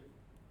like, really?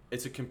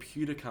 It's a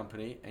computer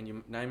company, and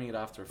you're naming it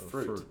after a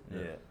fruit.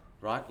 Yeah.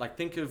 Right? Like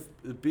think of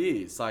the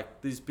beers.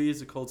 Like these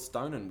beers are called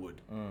Stone and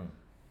Wood. Mm.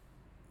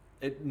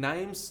 It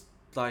names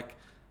like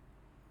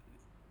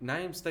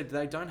names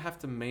they don't have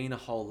to mean a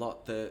whole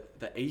lot. The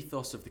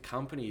ethos of the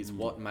company is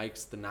what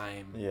makes the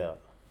name Yeah.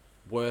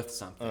 worth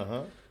something.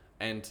 Uh-huh.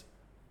 And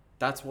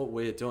that's what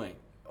we're doing.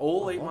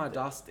 All I Eat like My that.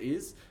 Dust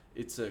is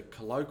it's a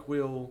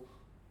colloquial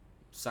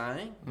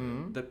saying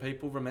Mhm. that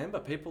people remember.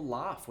 People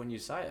laugh when you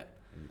say it.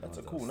 That's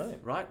a cool name.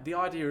 Right? The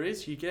idea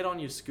is you get on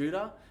your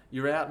scooter,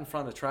 you're out in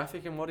front of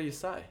traffic, and what do you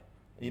say?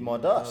 Eat my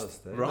dust.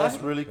 Dust, eh? Right? That's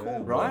really cool,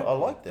 bro. Right? I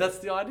like that. That's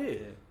the idea.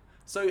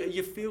 So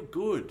you feel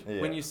good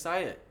Yeah. when you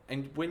say it,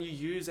 and when you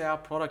use our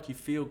product, you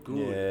feel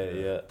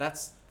good.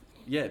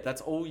 Yeah,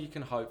 That's all you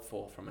can hope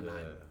for from a Yeah,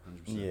 name.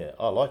 100%. yeah.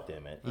 I like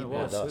that, man. Eat Yeah, my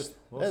well dust. said.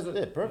 Well That's, said.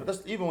 yeah, perfect.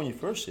 That's even when you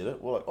first said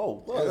it, we're like,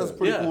 oh, wow, that's a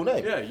pretty yeah, cool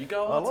name. Yeah, you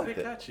go, I oh, it's like a bit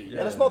that. catchy.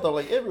 And it's not that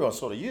like everyone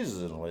sort of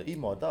uses it. Like, eat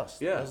my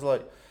dust. Yeah. It's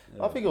like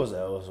I think it was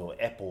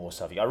Apple or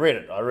something. I read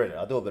it.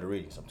 I do a bit of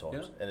reading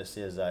sometimes, Yeah. and it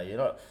says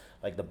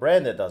like the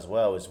brand that does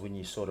well is when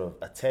you sort of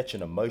attach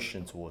an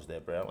emotion towards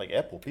that brand. Like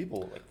Apple,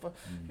 people like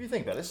if you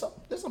think about it,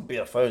 there's some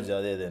better phones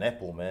out there than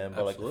Apple, man.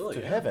 But Absolutely, like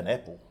to yeah. have an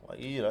Apple,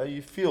 like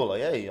you feel like,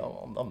 hey,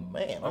 I'm a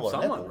man. I I'm got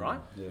an someone, Apple. right?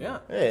 Yeah. Yeah.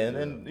 Yeah, and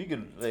then you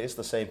can. It's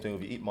the same thing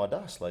with Eat My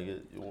Dust. Like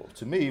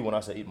to me, when I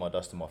say Eat My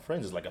Dust to my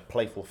friends, it's like a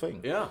playful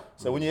thing. Yeah.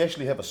 So when you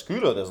actually have a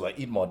scooter that's like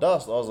Eat My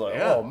Dust, I was like,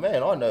 Yeah. oh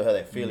man, I know how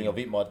that feeling of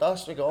Eat My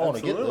Dust. Like, I want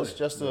to get this Absolutely.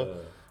 just to.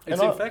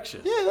 It's and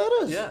infectious. Yeah, that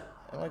is. Yeah.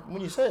 And like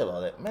when you say it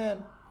like that,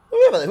 man,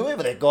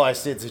 whoever that guy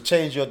said to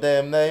change your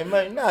damn name,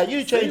 mate, nah,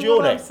 you change See your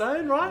what name. I'm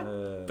saying, right?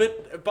 Yeah.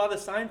 But by the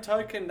same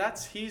token,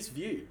 that's his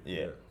view.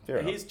 Yeah, fair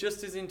enough. He's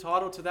just as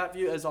entitled to that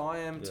view as I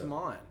am to Yeah.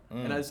 mine,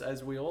 Mm. and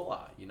as we all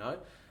are, you know.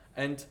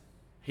 And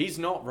he's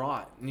not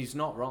right, and he's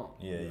not wrong.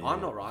 Yeah, yeah, I'm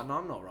yeah. not right, and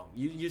I'm not wrong.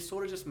 You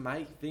sort of just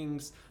make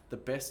things the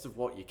best of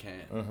what you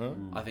can.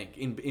 Mm-hmm. I think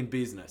in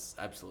business,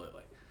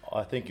 absolutely.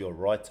 I think you're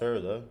right,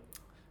 though.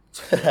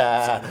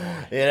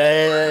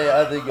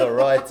 I think you're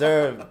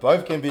right,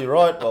 Both can be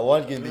right, but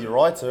one can be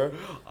righter.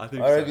 I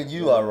think I reckon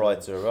you are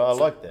righter. I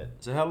like that.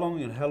 So how long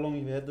have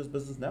you had this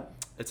business now?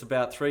 It's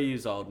about 3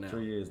 years old now.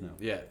 3 years now.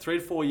 Yeah, 3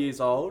 to 4 years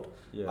old.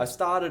 Yeah. I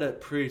started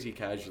it pretty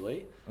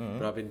casually, Mm-hmm.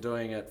 but I've been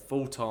doing it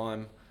full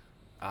time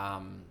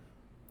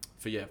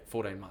for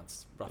 14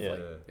 months roughly. Yeah.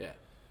 Yeah.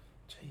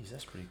 Jeez,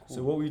 that's pretty cool.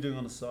 So what were you doing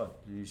on the side?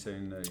 Are you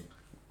saying that?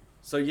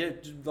 So yeah,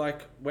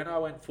 like when I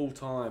went full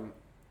time,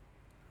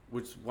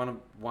 which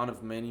one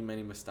of many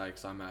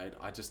mistakes I made.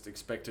 I just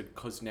expected,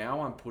 because now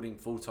I'm putting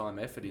full time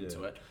effort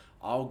into Yeah. it,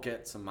 I'll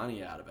get some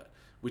money out of it,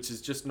 which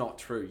is just not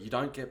true. You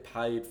don't get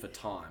paid for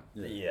time,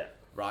 Yeah.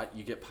 right?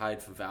 You get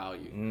paid for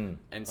value. Mm.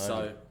 And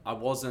so I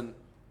wasn't,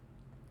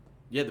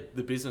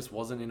 the business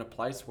wasn't in a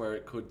place where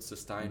it could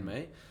sustain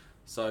me.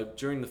 So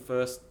during the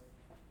first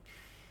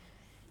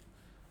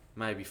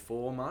maybe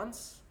 4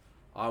 months,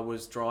 I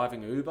was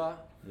driving Uber.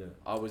 Yeah.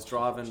 I was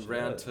driving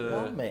round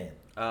Oh, to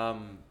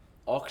man.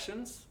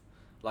 auctions,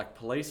 like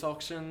police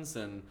auctions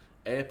and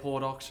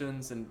airport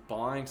auctions, and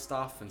buying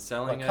stuff and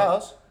selling Like it.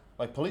 cars?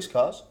 Like police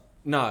cars?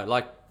 No,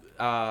 like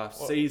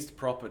seized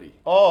property.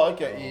 Oh,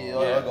 okay. Yeah,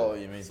 Yeah. I got what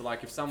you mean. So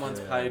like if someone's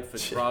Yeah. paid for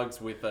drugs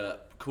with a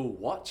cool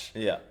watch,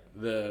 Yeah.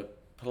 the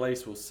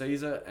police will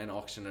seize it and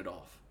auction it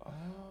off.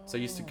 So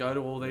I used to go to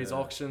all these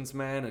auctions,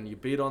 man, and you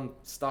bid on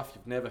stuff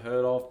you've never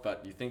heard of,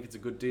 but you think it's a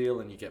good deal,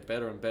 and you get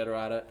better and better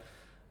at it.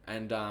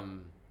 And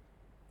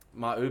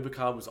my Uber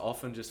card was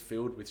often just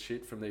filled with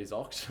shit from these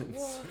auctions.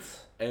 What?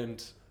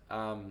 And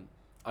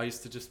I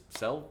used to just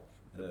sell,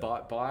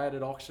 buy it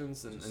at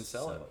auctions and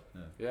sell it.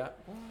 Yeah.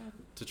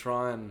 To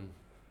try and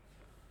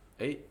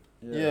eat.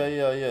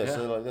 Yeah.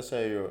 So like that's how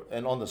you're,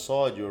 and on the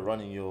side you're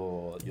running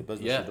your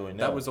business you're doing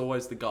now. That was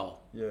always the goal.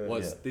 Yeah.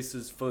 This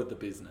is for the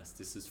business.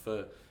 This is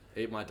for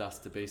Eat My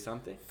Dust to be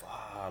something.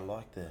 I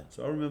like that.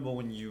 So I remember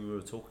when you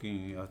were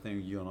talking, I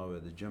think you and I were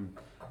at the gym,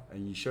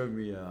 and you showed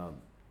me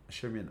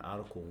an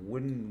article.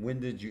 When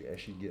did you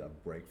actually get a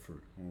breakthrough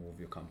with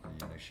your company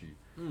and actually,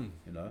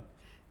 you know?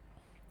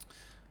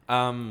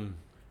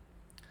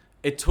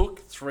 It took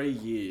 3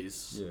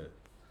 years. Yeah.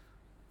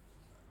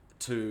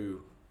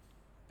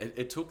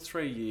 It took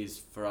 3 years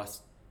for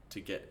us to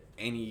get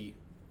any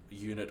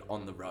unit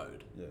on the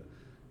road. Yeah.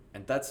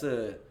 And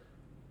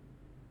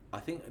I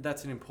think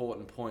that's an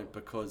important point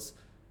because,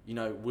 you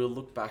know, we'll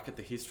look back at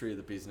the history of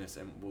the business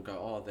and we'll go,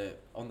 oh, they're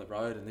on the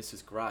road and this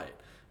is great.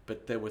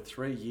 But there were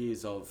 3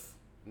 years of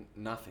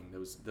nothing.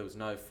 There was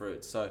no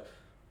fruit. So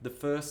the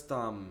first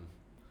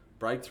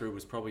breakthrough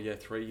was probably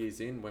 3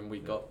 years in when we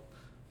got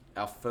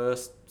our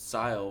first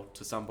sale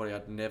to somebody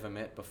I'd never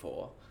met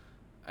before,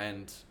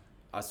 and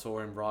I saw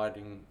him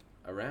riding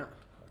around.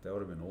 That would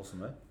have been awesome,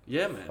 man.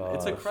 Yeah, man.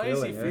 It's a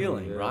crazy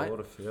feeling, right? What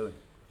a feeling.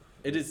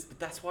 It is.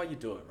 That's why you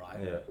do it, right?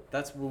 Yeah.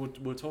 That's we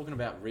were talking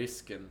about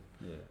risk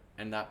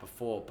and that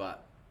before,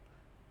 but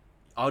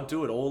I'll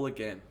do it all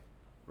again,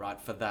 right?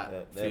 For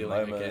that feeling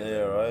moment again.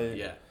 there, right?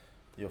 Yeah.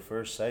 Your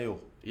first sale.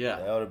 Yeah.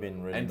 That would have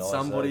been really and nice.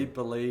 somebody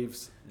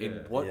believes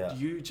in what Yeah.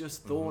 you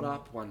just thought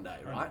up one day,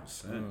 right?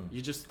 100%.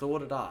 You just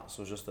thought it up.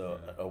 So it's just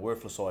a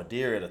worthless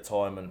idea at a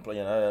time, and you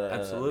know, at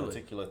Absolutely. a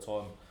particular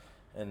time,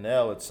 and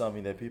now it's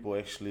something that people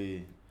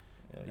actually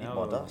eat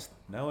my dust.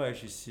 Now I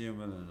actually see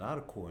him in an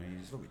article and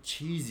he's looking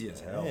cheesy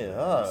as hell. Yeah, man.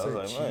 I He's was so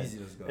like, cheesy,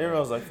 mate. this guy.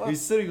 Everyone's like, fuck.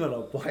 He's sitting on a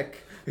bike.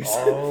 I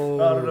Oh.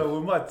 don't know, we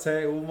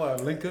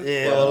might link it.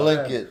 Yeah, but, I'll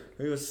link man, it.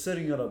 He was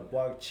sitting on a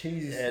bike,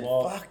 cheesy And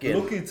smile, fucking-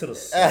 looking to the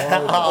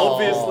side.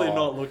 Obviously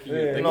not looking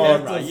at the no,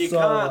 camera. it's You a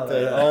song. can't.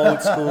 The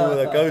old school,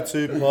 the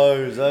go-to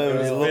pose. Oh,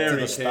 It's you look to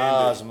very the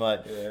stars, mate.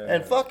 Yeah.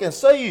 And fucking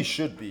say you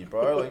should be,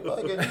 bro. Like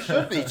fucking, you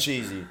should be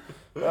cheesy.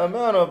 The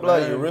amount of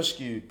bloody risk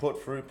you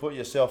put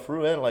yourself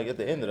through, and like at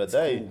the end of the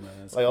day, cool, man.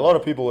 It's like a lot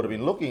of people would have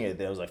been looking at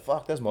that. I was like,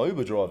 fuck, that's my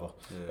Uber driver,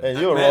 Yeah. and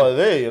you're Man. right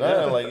there, you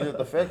know. And like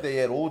the fact that you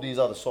had all these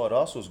other side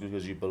hustles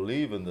because you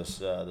believe in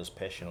this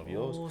passion of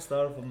yours. All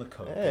started from the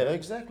coke. Yeah,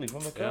 exactly,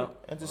 from the Yeah.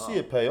 coke. And to see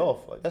it pay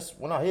off, like that's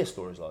when I hear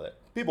stories like that.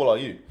 People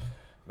like you,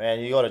 man,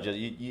 you gotta just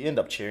you end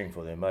up cheering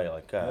for them, mate.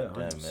 Like, God Yeah,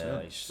 damn, 100%. man.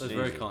 Like, That's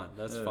very Jesus. kind.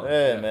 That's Yeah. fun.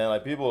 Yeah, man,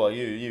 like people like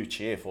you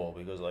cheer for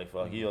because like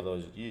fuck you are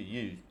those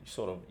you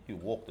sort of you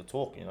walk the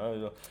talk, you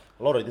know.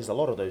 There's a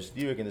lot of those. Do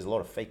you reckon there's a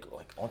lot of fake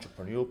like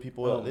entrepreneurial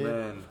people Oh, out there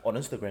man. on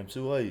Instagram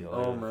too? Eh? Like,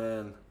 Oh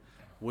man,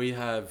 we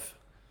have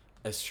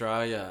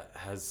Australia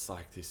has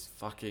like this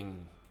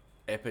fucking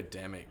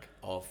epidemic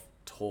of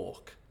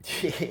talk,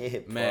 yeah,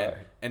 man, bro.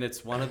 and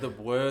it's one of the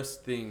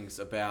worst things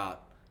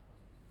about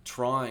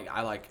trying.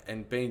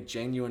 And being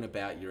genuine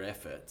about your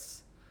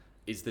efforts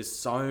is there's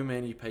so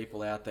many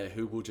people out there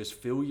who will just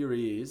fill your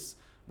ears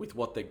with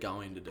what they're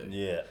going to do.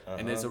 Yeah,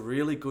 And there's a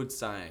really good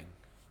saying,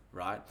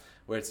 right,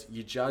 where it's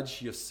you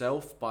judge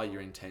yourself by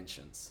your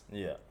intentions.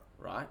 yeah,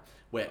 Right?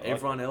 Where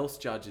everyone else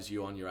judges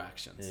you on your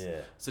actions.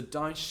 yeah, So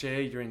don't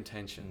share your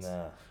intentions.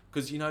 nah,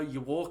 Because, you know, you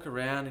walk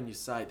around and you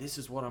say, this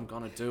is what I'm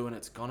going to do and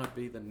it's going to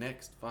be the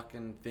next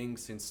fucking thing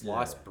since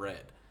sliced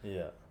bread.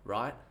 yeah,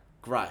 Right?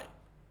 Great.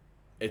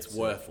 It's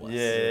worthless.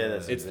 yeah.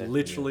 That's It's exactly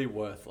literally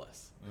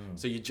worthless.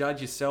 So you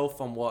judge yourself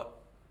on what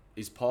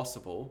is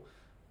possible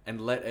and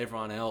let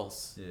everyone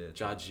else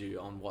judge you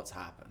on what's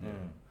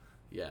happened.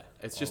 Yeah.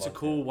 It's just like a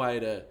cool way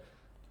to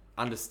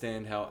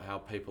understand how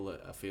people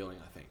are feeling,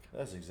 I think.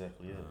 That's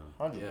exactly it.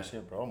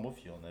 100%, bro. I'm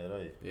with you on that,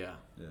 eh? Yeah.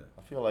 Yeah.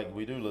 I feel like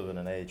we do live in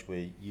an age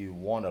where you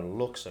want to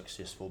look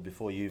successful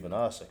before you even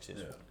are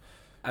successful.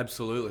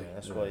 Absolutely. Yeah,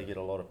 that's why you get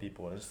a lot of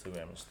people on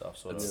Instagram and stuff.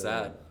 So It's they,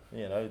 sad.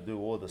 you know, do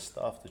all the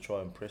stuff to try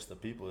and impress the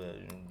people that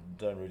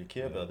don't really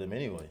care about them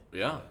anyway.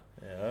 Yeah.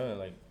 You know, and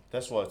like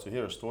that's why to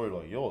hear a story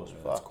like yours,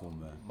 That's fuck, cool,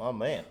 man. my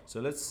man. So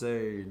let's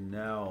say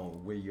now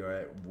where you're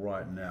at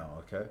right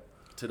now, okay?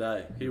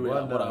 Today, here we Right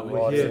are. What now, are we? we're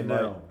Right here here,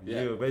 now. mate.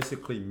 Yeah. You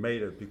basically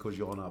made it because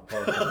you're on our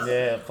podcast.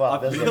 Yeah, fuck,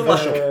 I that's feel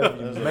official. like-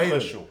 That's You made it.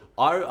 official.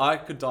 I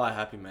could die a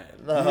happy man.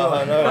 No,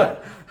 I know.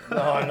 No,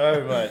 I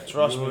know, mate.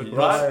 Trust me. You're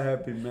Right? a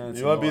happy man.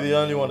 You won't be the tonight,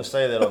 only man. one to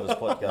say that on this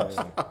podcast.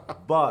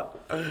 But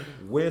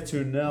where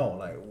to now?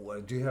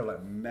 Like, do you have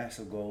like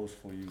massive goals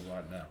for you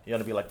right now? You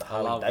want to be like the I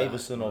love Harley that.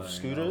 Davidson of I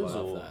scooters,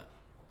 Love or that.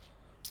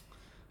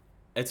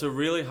 It's a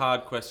really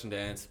hard question to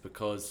answer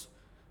because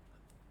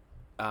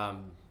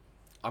I'm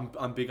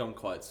big on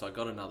quotes, so I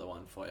got another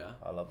one for you.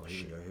 I love the Here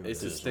we shit. go, here we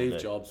It's go. a This Steve all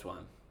day. Jobs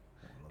one,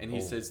 and he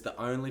says the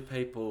only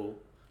people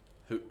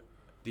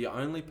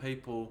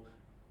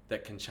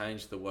that can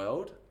change the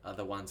world are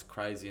the ones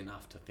crazy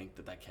enough to think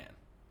that they can.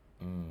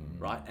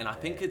 Right? And I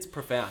think it's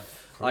profound.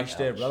 Like, Preach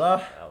there,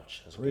 brother.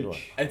 Ouch, that's a good one.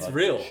 Preach. it's Like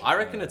real. that shit. I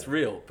reckon it's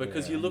real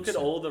because Yeah, you look at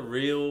 100%. all the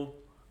real,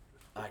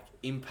 like,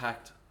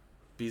 impact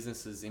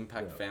businesses,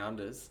 impact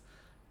founders,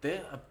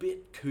 they're a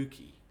bit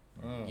kooky.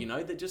 You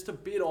know, they're just a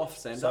bit off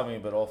center. Something a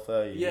bit off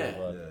there. Yeah.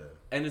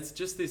 And it's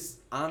just this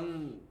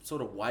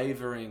sort of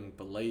wavering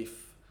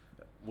belief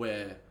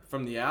where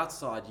from the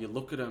outside you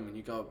look at them and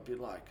you go a bit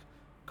like,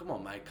 come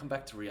on, mate, come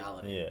back to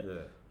reality.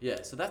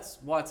 Yeah. So that's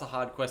why it's a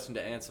hard question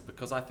to answer,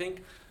 because I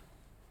think,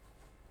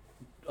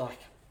 like,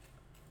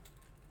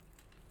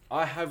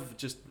 I have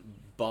just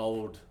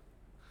bold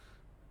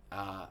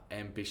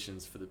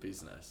ambitions for the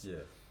business. Yeah.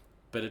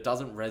 But it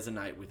doesn't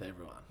resonate with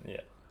everyone.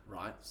 Yeah.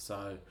 Right?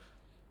 So,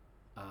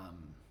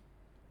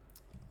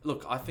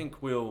 look, I think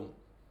people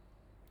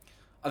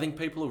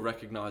will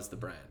recognize the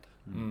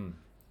brand.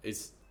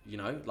 It's, you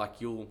know, like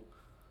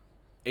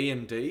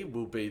EMD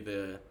will be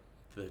the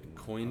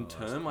coin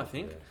term, I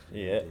think.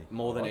 Yeah.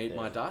 More than like Eat that.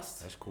 My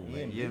Dust. That's cool,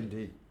 man.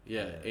 EMD.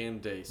 Yeah,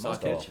 EMD. So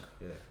Must I think have.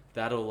 Yeah.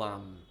 that'll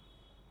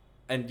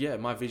and yeah,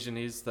 my vision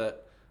is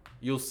that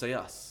you'll see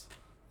us.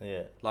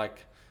 Yeah.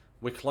 Like,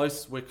 we're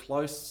close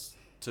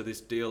to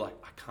this deal. Like,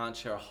 I can't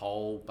share a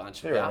whole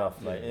bunch Fair about.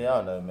 enough, mate. Yeah,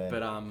 I know, man.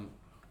 But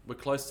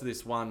we're close to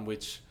this one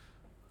which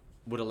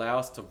would allow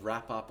us to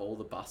wrap up all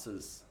the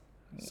buses.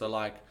 So,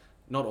 like,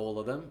 not all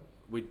of them.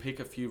 We'd pick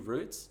a few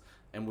routes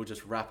and we'll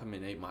just wrap them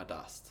in Eat My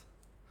Dust.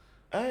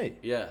 Hey.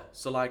 Yeah.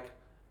 So, like,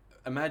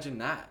 imagine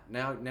that.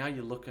 Now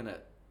you're looking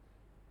at,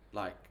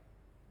 like,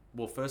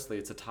 well, firstly,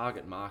 it's a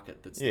target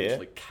market that's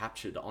literally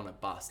captured on a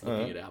bus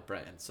looking at our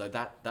brand. So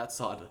that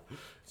side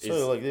is...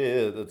 So, like,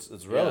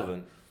 it's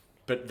relevant.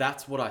 But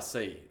that's what I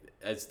see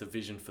as the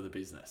vision for the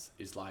business,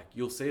 is like,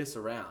 you'll see us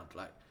around.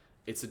 Like,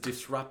 it's a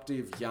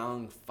disruptive,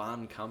 young,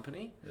 fun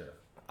company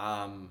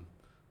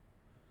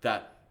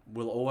that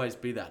will always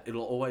be that.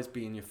 It'll always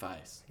be in your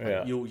face. Like,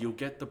 Yeah. You'll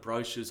get the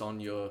brochures on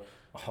your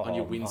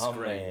Oh,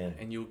 windscreen, man.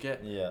 and you'll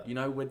get, Yeah. you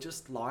know, we're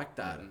just like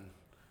that, and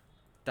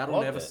that'll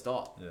Like never that.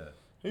 stop. Yeah.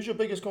 Who's your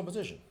biggest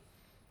competition?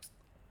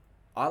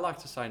 I like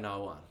to say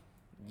no one.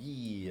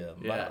 Yeah.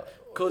 Yeah.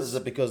 Is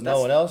it because no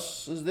that's- one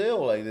else is there,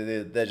 or like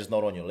they're just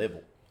not on your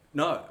level?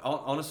 No,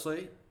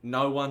 honestly,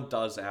 no one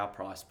does our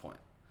price point.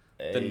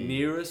 The Hey.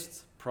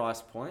 nearest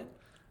price point,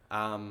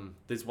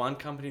 there's one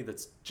company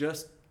that's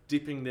just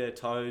dipping their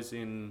toes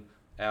in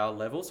our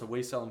level, so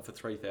we sell them for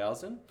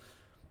 3,000.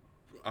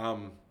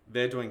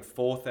 They're doing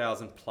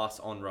 4,000 plus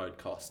on-road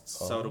costs,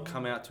 so it'll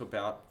come out to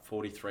about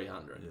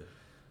 4,300. Yeah.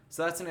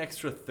 So that's an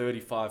extra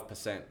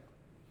 35%,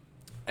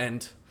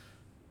 and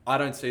I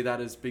don't see that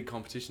as big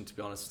competition, to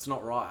be honest. It's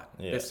not right.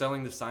 Yeah. They're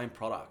selling the same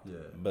product. Yeah.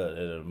 But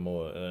at a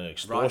more an Right?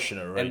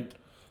 extortionate rate. And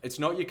it's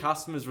not your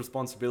customer's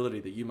responsibility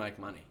that you make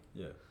money.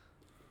 Yeah.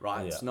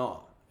 Right? Yeah. It's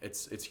not.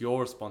 It's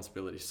your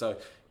responsibility. So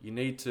you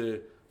need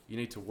to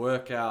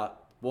work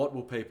out what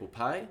will people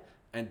pay,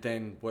 and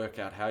then work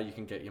out how you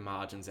can get your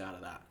margins out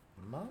of that.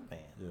 My man.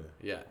 Yeah.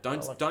 Yeah.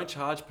 Don't like don't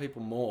charge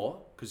people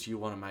more because you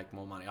want to make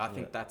more money. I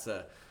think that's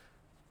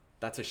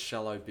a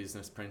shallow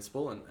business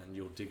principle, and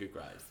you'll dig a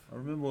grave. I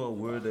remember a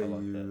word that I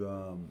like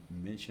you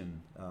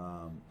mentioned.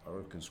 I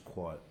reckon it's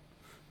quite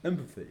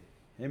empathy.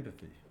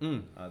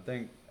 I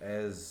think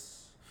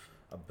as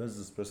a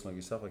business person like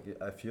yourself,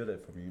 I feel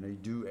that from you. You know, you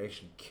do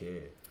actually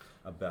care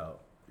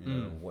about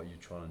what you're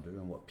trying to do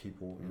and what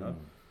people, you know.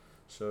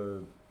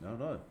 So I don't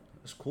know.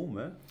 It's cool,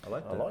 man. I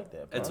like that. I like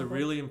that. It's a bro.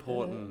 really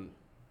important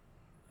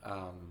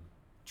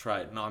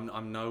trait, and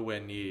I'm nowhere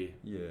near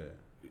Yeah.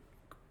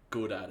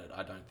 good at it.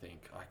 I don't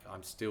think.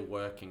 I'm still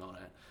working on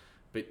it,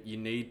 but you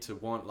need to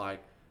want,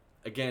 like,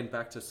 again,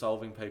 back to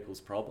solving people's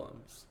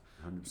problems.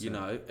 100%. You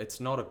know, it's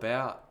not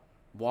about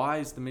why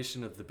is the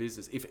mission of the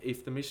business.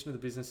 If the mission of the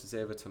business is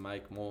ever to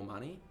make more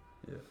money,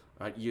 Yeah.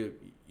 right,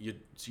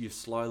 you're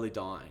slowly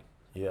dying.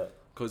 Yeah.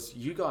 Because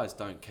you guys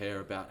don't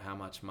care about how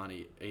much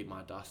money Eat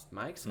My Dust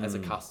makes as a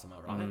customer,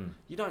 right?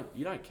 You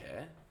don't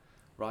care,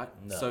 right?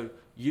 No. So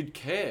you'd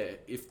care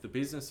if the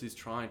business is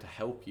trying to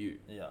help you,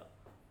 Yeah.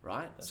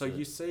 right? That's So it.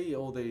 you see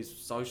all these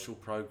social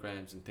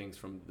programs and things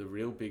from the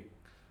real big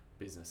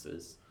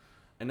businesses,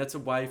 and that's a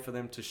way for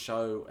them to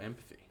show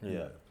empathy.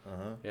 Yeah.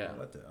 Uh-huh. Yeah, I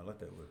like that. I like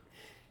that word.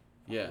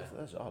 yeah.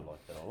 I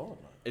like that a lot,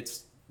 mate.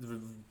 It's,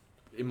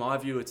 in my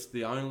view, it's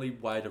the only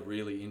way to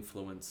really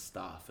influence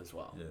staff as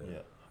well. Yeah.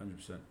 Yeah.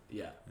 100%.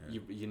 Yeah, Yeah.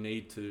 you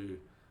need to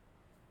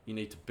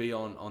be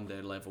on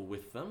their level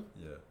with them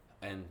Yeah.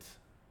 and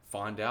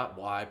find out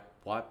why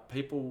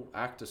people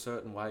act a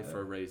certain way for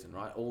a reason,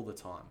 right? All the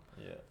time,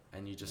 Yeah.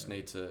 and you just Yeah.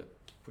 need to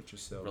Put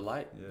yourself.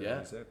 relate. Yeah. Yeah.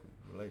 Exactly.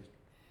 Relate.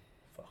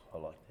 Fuck, I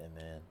like that,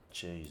 man.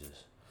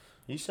 Jesus.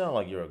 You sound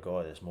like you're a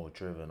guy that's more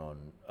driven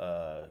on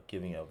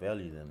giving out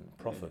value than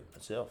profit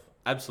itself.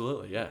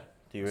 Absolutely, yeah.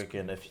 Do you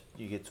reckon if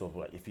you get to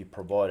like if you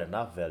provide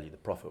enough value, the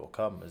profit will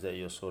come? Is that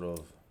your sort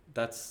of?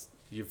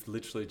 You've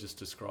literally just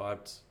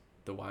described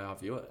the way I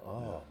view it.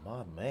 Oh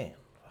my man,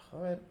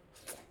 all right.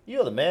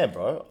 You're the man,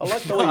 bro. I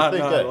like the way you No,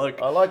 think. no, eh? look,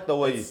 I like the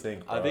way you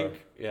think. I bro.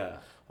 think, yeah,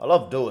 I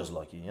love doers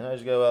like you. You know,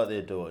 just go out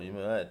there, do it. You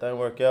know, don't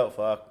work out,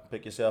 fuck,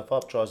 pick yourself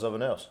up, try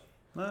something else.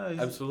 No,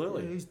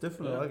 Absolutely. Yeah, he's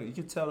different. Yeah. Like, you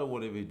can tell it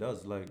whatever he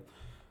does. Like,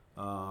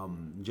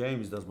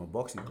 James does my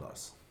boxing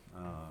class.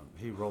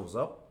 He rolls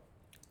up.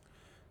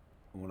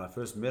 when I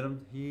first met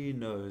him, he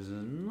knows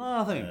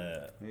nothing.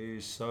 Yeah.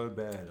 He's so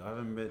bad. I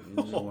haven't met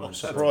anyone. I'm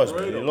so surprised,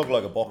 man. brutal. You look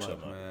like a boxer,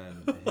 like,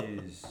 man. man,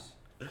 he's.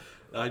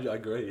 I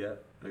agree. Yeah,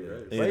 I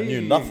agree. He But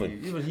knew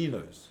nothing. Even he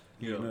knows.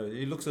 Yeah. You know,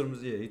 he looks at him.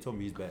 He told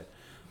me he's bad,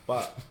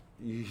 but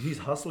he's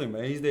hustling,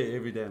 man. He's there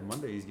every day. On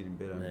Monday, he's getting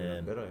better and better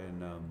and better.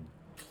 And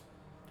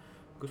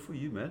good for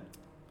you, man.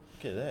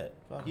 Look at that.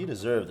 Fuck, you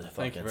deserve the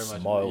Thank you fucking very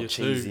much. smile You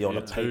cheesy too, on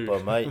the you paper,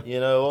 too. mate. You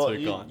know what?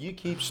 Too kind. You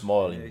keep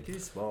smiling. Yeah, keep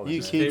smiling. You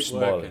man. keep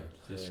smiling. working.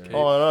 Just keep.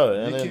 Oh, I know. You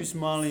And then, keep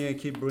smiling and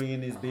keep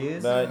bringing these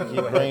beers. mate,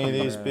 keep bringing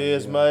these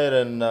beers, mate.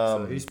 And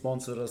So he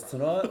sponsored us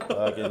tonight.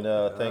 fucking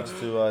thanks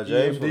to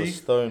James for the EMD.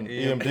 Stone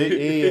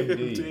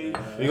EMD.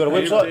 Have you got a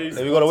website?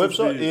 Have you got a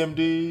website?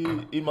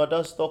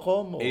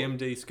 EMDinmydust.com?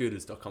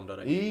 EMDscooters.com.au.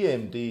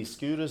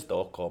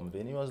 EMDscooters.com. If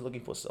anyone's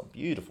looking for some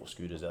beautiful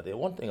scooters out there,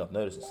 one thing I've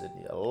noticed in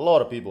Sydney, a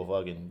lot of people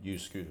fucking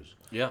use scooters.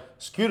 Yeah.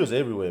 Scooters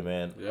everywhere,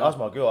 man. Yeah. Ask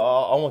my girl.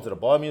 I wanted to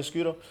buy me a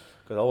scooter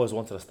because I always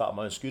wanted to start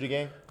my own scooter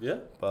gang. Yeah.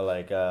 But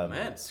like,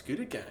 Man,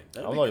 scooter gang.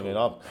 That'd I'm be not cool. even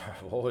up.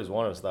 I've always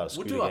wanted to start a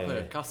We'll scooter do up gang. a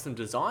man. custom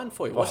design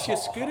for you. What's your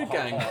scooter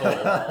gang called?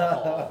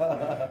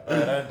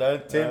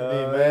 Don't tempt me,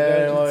 don't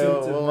man. you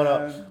tempt We him, want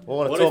man. to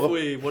What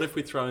talk. if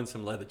we throw in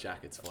some leather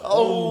jackets for you?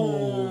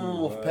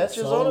 Oh,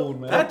 patches on sold, it.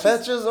 man.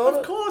 Patches on Of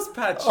it. course,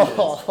 patches.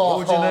 What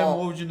would your name?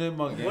 What would your name,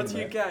 my gang? What's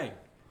your gang?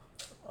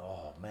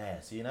 Oh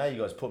man, see now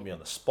you guys put me on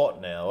the spot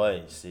now,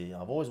 eh? See,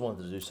 I've always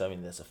wanted to do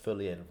something that's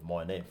affiliated with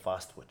my name,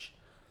 Fast Twitch.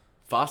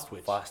 Fast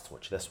Twitch. Fast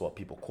Twitch. That's what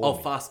people call Oh,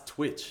 me. Fast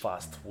Twitch.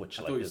 Fast Twitch.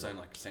 I like thought you were this. saying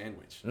like a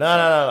sandwich. No,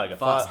 like a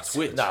Fast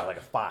Twitch. No, like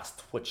a fast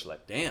Twitch,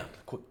 like Damn.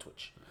 quick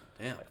Twitch.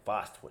 Damn. Like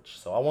fast Twitch.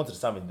 So I wanted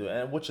something to do,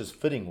 and which is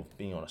fitting with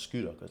being on a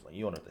scooter, because like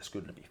you want the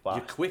scooter to be fast.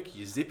 You're quick.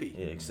 You're zippy.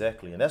 Yeah,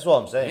 exactly, and that's what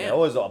I'm saying. Damn.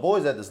 I've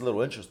always had this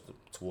little interest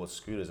towards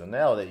scooters, and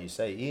now that you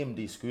say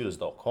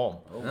emdscooters.com,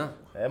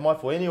 Yeah.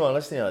 for anyone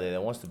listening out there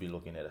that wants to be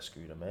looking at a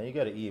scooter, man, you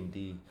go to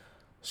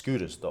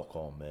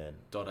emdscooters.com, man.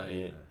 .au.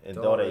 Yeah, and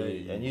 .au.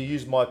 and you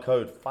use my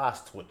code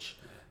FastTwitch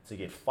to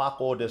get fuck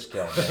all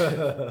discount. Man.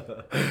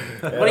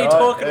 What are you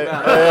talking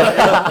about?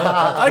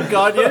 I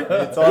got you.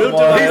 on We'll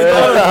my-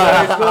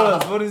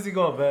 do What has he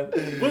got, man?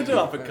 We'll do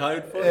up a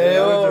code for you.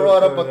 Yeah, we'll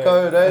write up a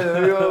code,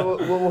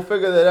 eh? We'll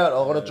figure that out.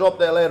 I'm gonna drop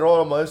that later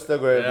on my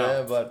Instagram, Yeah.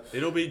 man. But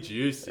It'll be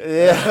juicy.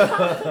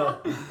 yeah,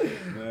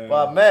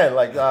 but man,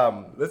 like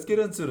Let's get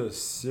into the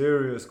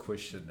serious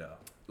question now.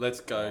 Let's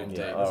go, yeah.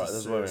 Dave. All right, this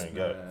is where we're serious,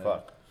 gonna go. man.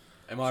 Fuck.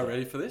 Am I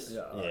ready for this?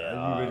 Yeah, Are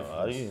you ready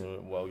for this?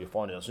 well, you'll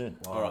find out soon.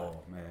 Wow,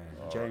 Alright. man.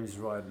 James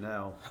right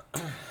now.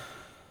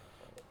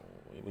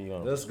 What you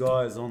gonna? This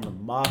guy is on the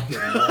market.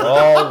 Man.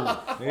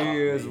 Oh, He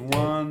is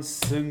one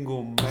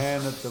single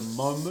man at the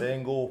moment.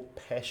 single,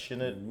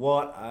 passionate,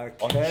 What a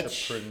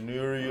catch.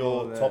 entrepreneurial,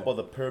 All that. top of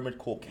the pyramid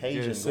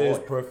Caucasian Yeah, say his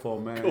guy. profile,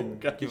 man.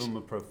 Caucasian. Give him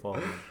a profile.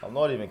 I'm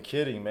not even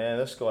kidding, man.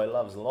 This guy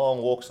loves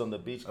long walks on the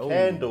beach, Oh.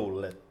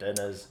 candlelit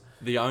dinners.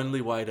 The only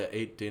way to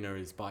eat dinner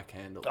is by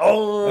candle.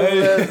 Oh,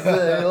 that's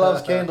it. He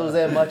loves candles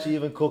that much. He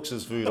even cooks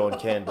his food on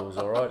candles.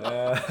 All right.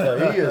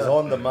 So he is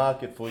on the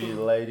market for you,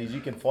 ladies.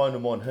 You can find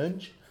him on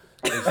Hinge.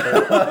 It's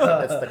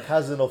the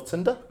cousin of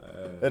Tinder.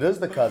 It is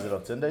the cousin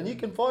of Tinder, and you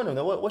can find him.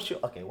 Now, what's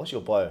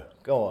your bio?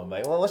 Go on,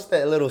 mate. What's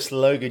that little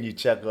slogan you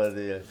chuck on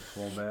there?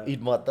 Come on, man.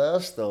 Eat my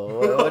dust, or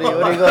what do you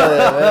got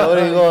there, man? What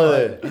do you got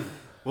there?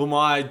 Well,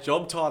 my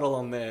job title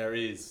on there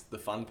is the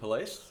Fun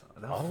Police.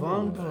 The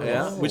fun part.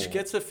 Yeah, Oh. which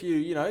gets a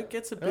few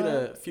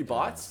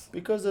bites.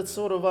 Because it's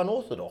sort of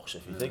unorthodox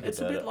if you think It's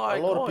a about bit it. like,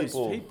 a lot oh, of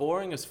people. is he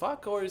boring as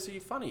fuck or is he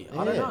funny? I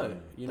don't Yeah. know.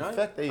 You know, The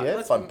fact that you Uh, have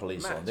let's fun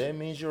police on match. there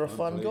means you're a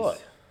fun guy. police.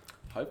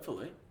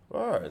 Hopefully.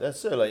 Right,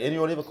 that's it. Like,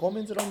 anyone ever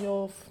commented on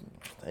your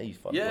hey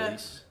fun Yeah.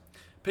 police?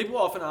 People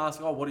often ask,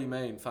 "Oh, what do you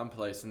mean, Fun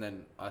Police?" And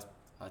then I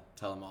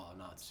tell them, "Oh,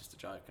 no, it's just a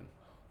joke." And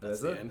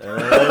that's That's the it? end.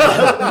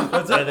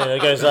 And then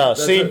it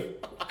goes, scene.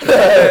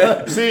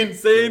 Scene.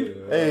 Scene.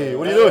 Hey,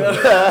 what are you doing?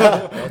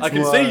 I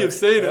can see you've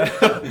seen it.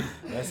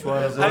 That's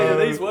why I was Hey, are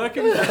these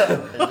working? You hit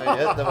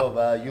them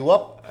with, you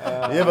up?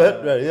 You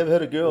ever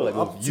hit a girl like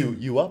with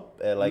you up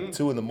at like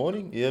 2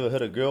 a.m? You ever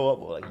hit a girl up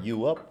with like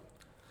you up?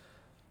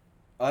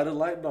 I had a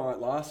late night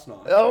last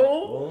night.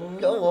 Oh,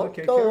 go on,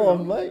 okay, go carry on,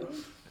 on. mate.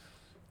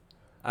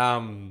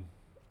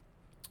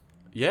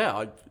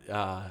 Yeah,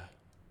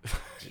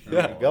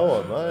 Yeah, go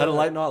on, mate. had a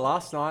late night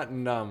last night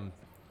and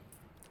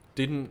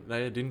didn't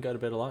go to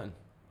bed alone.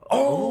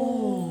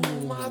 Oh,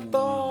 my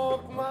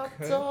dog, my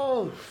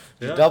dog.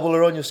 Did Yeah. you double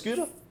her on your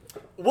scooter?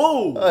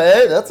 Whoa! Oh,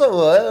 hey, that's all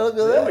right. Look at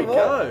There that. we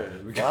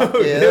mate. go. Fuck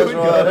yeah, There that's we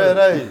right. go.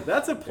 Hey.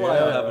 That's a play I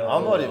Yeah, haven't.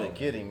 I'm not even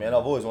kidding, man.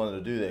 I've always wanted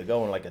to do that,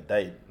 go on like a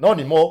date. Not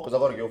anymore, because I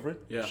got a girlfriend.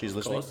 Yeah, She's of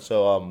listening, course.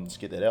 so let's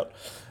get that out.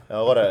 So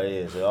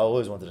I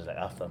always wanted to say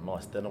after a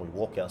nice dinner, we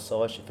walk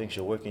outside. She thinks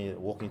you're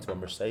walking to a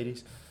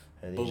Mercedes,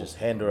 and you Boom. just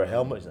hand her a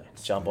helmet. He's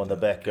like, jump on the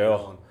back,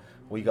 girl.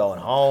 We going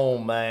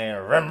home,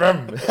 man. Rum,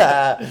 rum.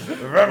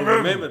 Well,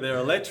 remember, they're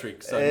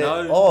electric, so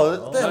no.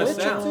 Oh, they're no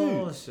electric sound.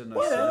 too. Oh, shit,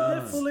 no Yeah, they're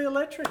sound. fully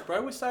electric,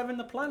 bro. We're saving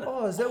the planet.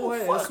 Oh, is that why?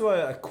 That's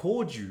why I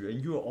called you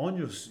and you were on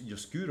your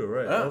scooter,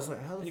 right? Yeah. I was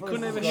like, how the You fuck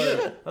couldn't is even this hear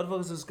guy? it. How the fuck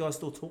is this guy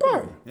still talking?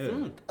 Bro. to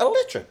me? Yeah.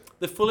 Electric.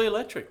 They're fully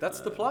electric. That's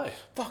the play.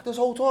 Fuck, this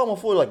whole time I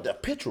thought like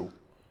that petrol.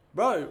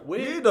 Bro,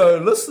 we. You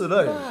don't listen,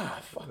 eh? Ah,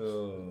 fuck.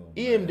 Oh,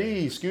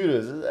 EMD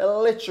scooters,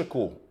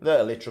 electrical. They're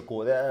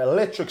electrical. They're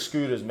electric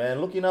scooters,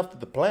 man. Looking after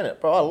the planet,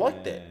 bro. I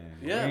like that.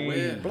 Yeah,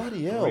 we're.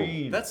 Bloody hell.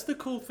 Green. That's the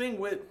cool thing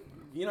where,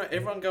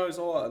 everyone goes,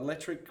 oh,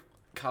 electric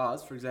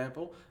cars, for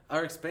example,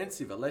 are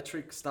expensive.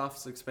 Electric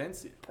stuff's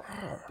expensive.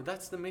 But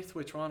that's the myth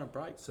we're trying to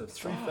break. So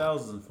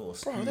 3,000 for a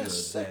scooter. Bro, that's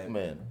sick,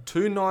 man.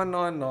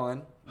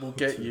 2,999 will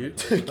get you.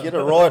 Get it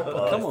right,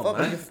 bro. Come on, Fuck,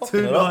 man. you're fucking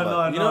it up,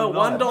 man. You know,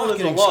 $1 a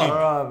Marketing lot. scheme.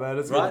 Alright, man.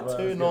 It's Right?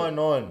 good, man.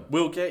 $299.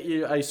 We'll get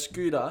you a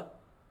scooter,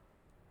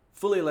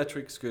 fully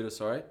electric scooter,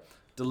 sorry,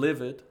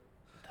 delivered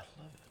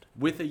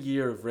with a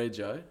year of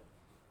rego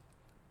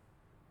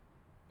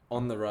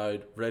on the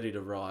road, ready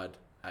to ride.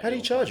 How do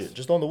you charge it?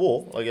 Just on the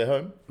wall, like at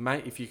home?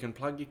 Mate, if you can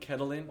plug your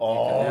kettle in, Oh,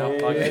 you can now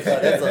plug it.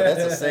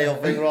 that's a sale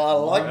thing, right? I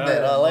like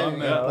that. I like it.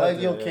 You can I plug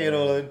like your that,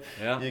 kettle in.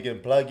 Yeah. You can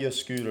plug your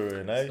scooter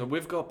in, eh? So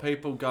we've got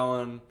people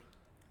going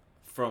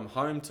from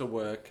home to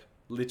work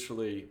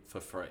literally for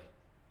free.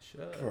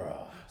 Sure.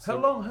 Bro, How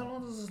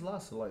long does this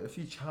last? So, like, if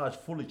you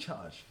fully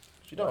charge.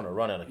 you don't want to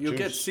run out of You'll juice.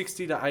 get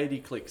 60 to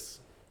 80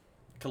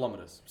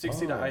 kilometers.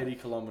 60 to 80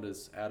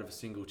 kilometers out of a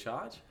single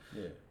charge.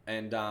 Yeah.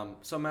 And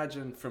so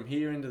imagine from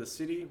here into the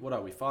city, what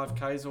are we,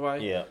 5Ks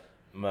away? Yeah,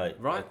 mate.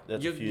 Right?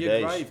 That's you're, a few you're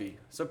days. gravy.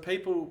 So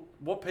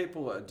what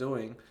people are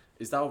doing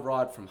is they'll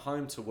ride from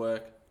home to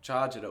work,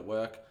 charge it at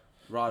work,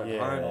 ride it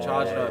home,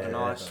 charge it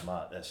overnight. That's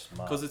smart. That's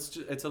smart. Because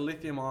it's a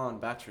lithium ion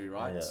battery,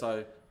 right? Yeah.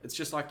 So it's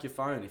just like your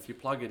phone. If you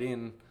plug it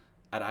in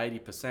at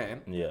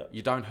 80%, Yeah.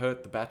 you don't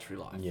hurt the battery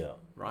life. Yeah.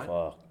 Right?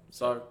 Fuck.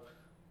 So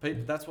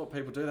that's what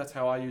people do. That's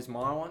how I use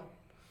my one.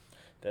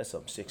 That's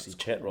some sexy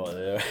chat right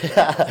there.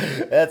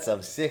 That's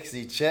some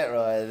sexy chat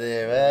right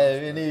there,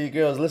 man. Any of you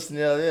girls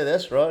listening out there,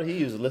 that's right. He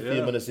uses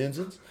lithium in a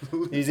sentence.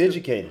 He's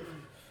educated.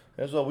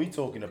 That's what we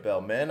talking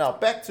about, man. Now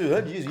back to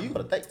her. You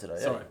got a date today,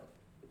 yeah? Sorry.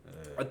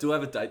 I do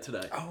have a date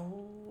today.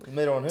 Oh, you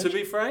met her on To Hinge?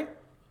 be frank,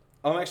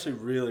 I'm actually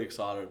really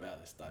excited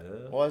about this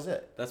date. Why is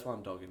that? That's why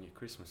I'm dogging your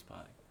Christmas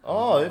party.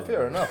 Oh, yeah,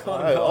 fair enough.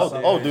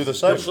 I'll do the The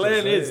same.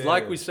 plan is, yeah,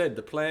 like yeah. we said,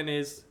 the plan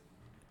is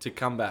to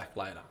come back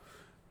later.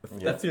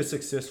 If you're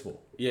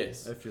successful.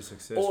 Yes. If you're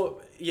successful.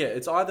 Or, yeah,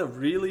 it's either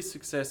really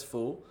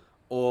successful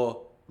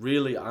or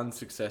really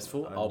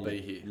unsuccessful. I'll be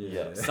here.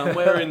 Yeah.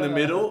 Somewhere in the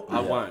middle, I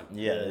won't.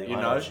 Yeah, You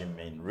I know? what you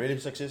mean. Really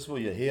successful,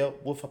 you're here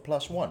with a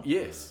 +1.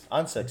 Yes.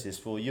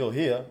 Unsuccessful, you're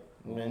here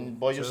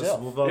by Just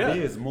yourself. with our Yeah.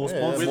 beers, more Yeah,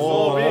 sponsors. With more,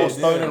 more more beers.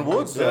 Stone and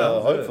Woods,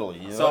 Yeah. hopefully.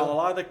 You know? So I'll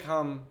either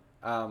come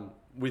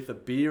with a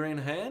beer in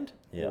hand,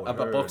 Yeah. a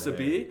box of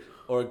beer,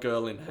 or a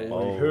girl in hand.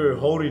 Oh. Her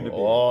holding the beer.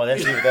 Oh,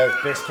 that's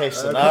best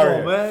case Come scenario.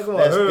 on, man. Go on.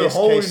 That's Her best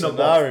holding case the box,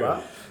 scenario.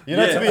 bruh. You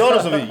know, Yeah. to be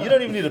honest with you, you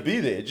don't even need to be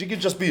there. You can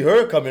just be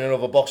her coming in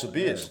with a box of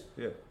beers.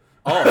 Yeah.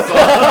 Oh,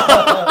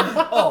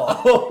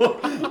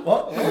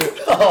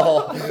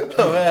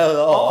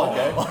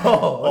 Okay.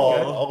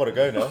 Oh, I gotta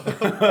go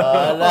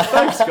now.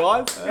 thanks,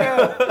 guys.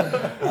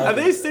 Yeah. Are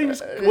these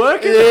things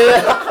working?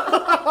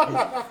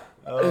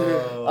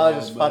 I'm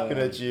just fucking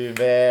at you,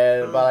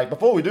 man. But like,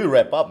 before we do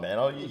wrap up,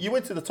 man, you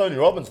went to the Tony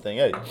Robbins thing,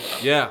 eh?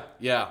 Yeah,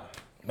 yeah.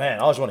 Man,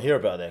 I just want to hear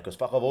about that because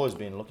fuck, I've always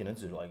been looking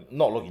into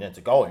not looking into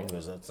going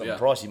because it's some Yeah.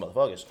 pricey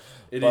motherfuckers.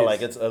 It but is.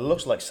 like, it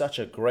looks like such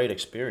a great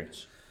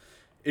experience.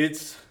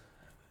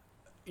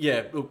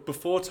 Look,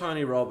 before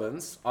Tony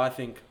Robbins, I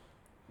think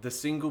the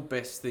single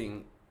best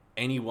thing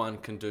anyone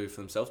can do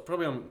for themselves,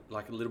 probably on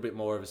like a little bit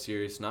more of a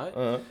serious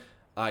note,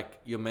 like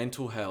your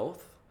mental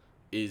health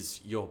is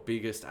your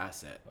biggest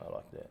asset. I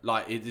like that.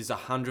 Like it is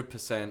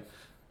 100%,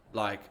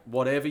 like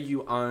whatever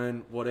you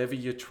own, whatever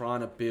you're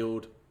trying to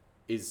build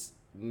is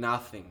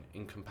nothing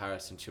in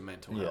comparison to your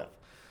mental Yeah. health.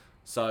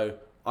 So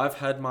I've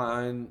had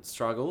my own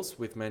struggles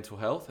with mental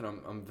health and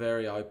I'm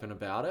very open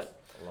about it.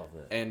 I love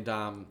that. And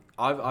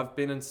I've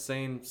been and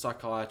seen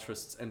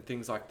psychiatrists and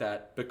things like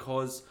that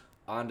because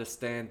I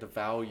understand the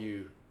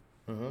value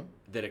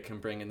that it can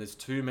bring. And there's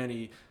too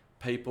many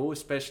people,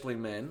 especially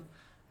men,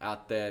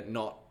 out there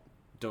not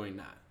doing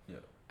that. Yeah.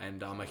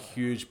 And I'm a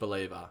huge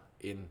believer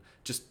in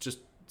just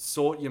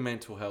sort your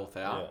mental health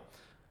out,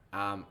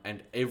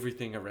 and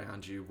everything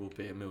around you will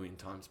be a million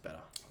times better.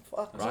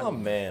 Fuck, Right. I'm a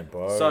man,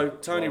 bro. So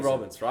Tony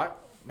Robbins, right?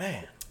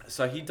 Man.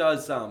 So he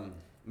does.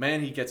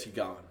 Man, he gets you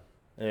going.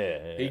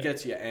 Yeah. He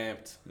gets you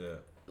amped. Yeah.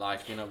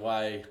 Like in a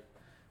way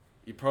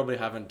you probably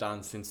haven't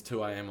done since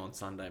 2 a.m. on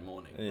Sunday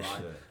morning, right? Yeah.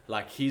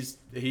 Like he's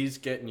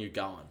getting you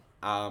going.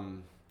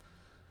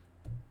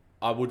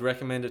 I would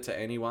recommend it to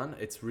anyone.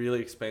 It's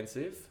really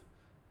expensive,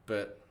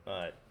 but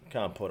Mate,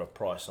 can't put a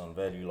price on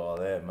value like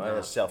that, mate. No.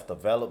 That's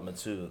self-development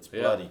to its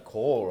Yeah. bloody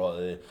core right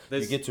there.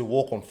 There's- You get to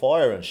walk on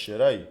fire and shit,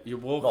 eh? you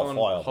walk Not on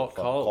fire, hot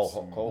but coals.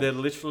 hot coals. They're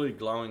literally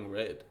glowing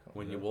red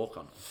when you walk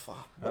on them.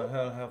 Fuck.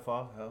 How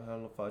far?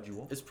 How far did you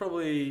walk? It's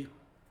probably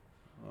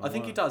I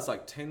think he does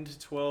like 10 to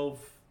 12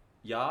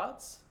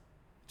 yards.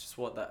 Just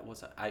what that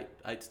was, 8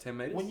 to 10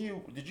 meters.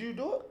 Did you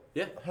do it?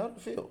 Yeah. How did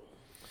it feel?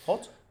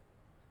 Hot?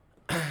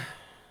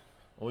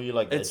 Or you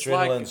like It's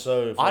adrenaline? like,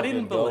 So I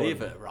didn't fucking believe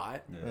going? it,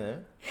 right? Yeah.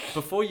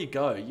 Before you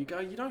go, you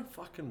don't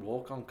fucking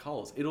walk on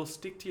coals. It'll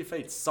stick to your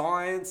feet.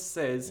 Science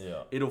says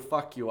Yeah. it'll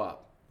fuck you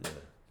up.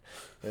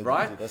 Yeah,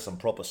 Right? That's some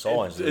proper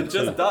science. It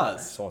just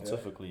does.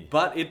 Scientifically.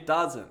 But it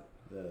doesn't.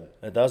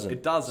 It doesn't.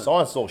 It doesn't.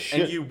 Science is all shit.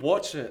 And you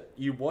watch it.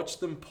 You watch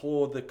them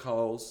pour the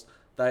coals.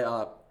 They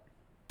are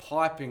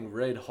piping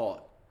red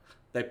hot.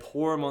 They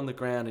pour them on the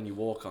ground and you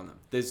walk on them.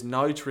 There's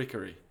no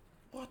trickery.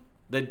 What?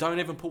 They don't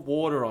even put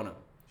water on them.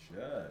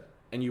 Shit.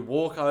 And you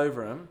walk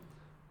over them,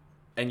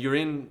 and you're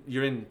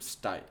in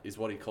state is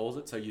what he calls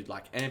it. So you'd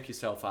like amp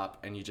yourself up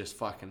and you just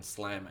fucking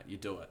slam it. You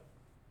do it.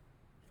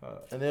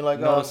 And then like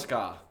Not a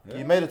scar.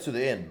 you made it to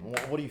the end.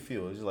 What do you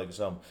feel? Is it like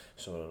some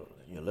sort of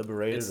you're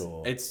liberated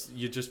or It's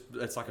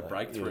like a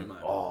breakthrough, mate.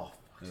 Oh,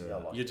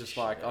 You're just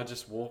like, I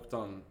just walked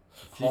on.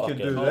 You can fucking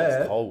do cold.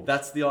 that. Cold.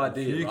 That's the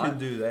idea, You right? can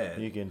do that.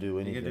 You can do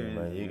anything, do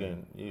man.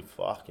 anything, You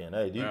fucking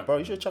hey, dude, Yeah. bro.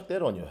 You should chuck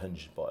that on your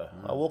hinge, boy.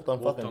 I walked on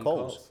Walked fucking on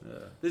coals.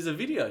 coals. There's a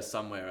video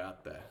somewhere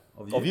out there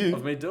Of you?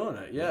 of me doing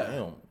it. Yeah.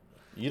 Damn.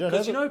 You don't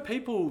Because have you know,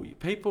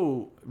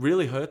 people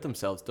really hurt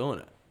themselves doing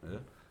it. Yeah.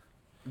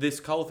 This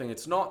coal thing,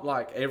 it's not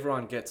like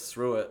everyone gets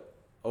through it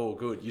all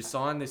good. You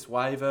sign this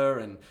waiver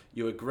and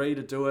you agree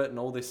to do it and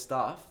all this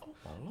stuff.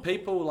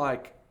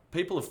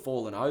 People have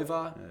fallen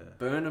over,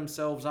 burn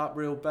themselves up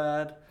real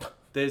bad.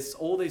 There's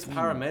all these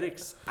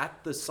paramedics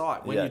at the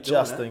site when yeah, you're doing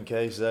just it. in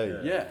case, eh?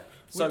 Yeah.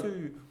 So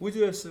we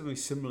do have something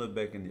similar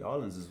back in the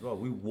islands as well.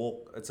 We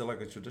walk. It's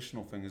like a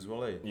traditional thing as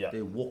well, eh? Yeah.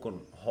 They walk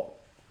on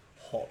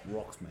hot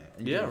rocks, man.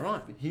 And Yeah, you can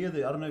right. Hear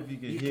the. I don't know if you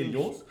can hear can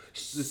yours.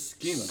 the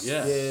skin,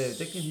 yeah. Yeah,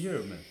 they can hear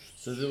it, man.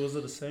 So was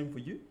it the same for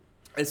you?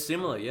 It's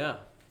similar, yeah.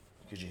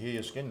 Could you hear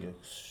your skin go?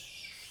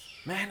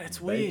 Man, it's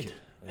Bake weird. it.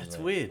 It's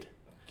Yeah. weird.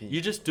 Can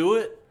You just do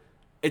it.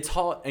 It's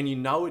hot, and you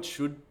know it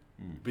should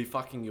be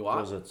fucking you up.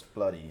 Because it's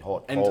bloody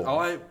hot. And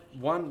cold.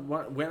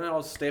 when I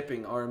was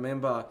stepping, I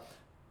remember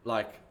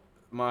like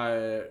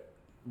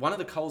one of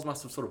the coals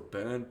must have sort of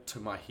burned to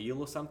my heel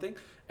or something,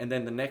 and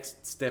then the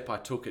next step I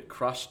took, it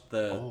crushed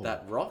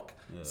that rock,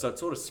 so it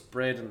sort of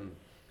spread and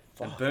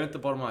burnt the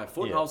bottom of my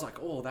foot, and Yeah. I was like,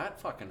 oh, that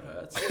fucking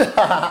hurts.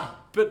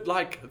 But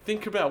like,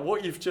 think about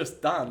what you've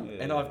just done,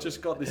 and I've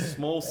just got this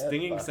small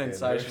stinging fucking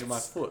sensation in my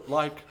foot.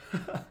 Like,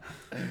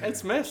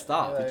 it's messed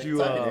up. Did you?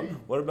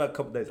 What about a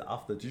couple days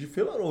after? Did you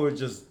feel it or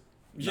just?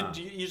 Nah.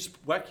 You just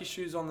whack your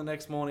shoes on the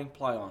next morning,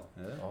 play on.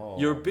 Yeah. Oh,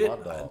 You're a bit my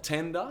dog.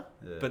 tender,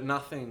 Yeah. but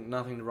nothing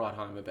to write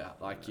home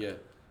about. Like, you're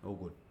All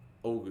good.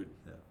 all good.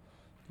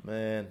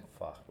 Man,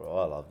 fuck, bro.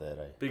 I love that,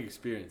 eh? Big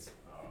experience.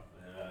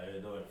 Yeah,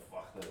 you're doing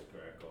fuck that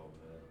crack on,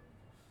 man.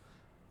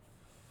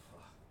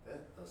 Fuck,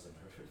 that doesn't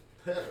hurt.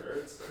 That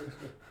hurts.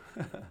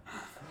 Alright.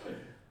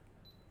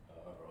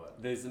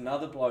 There's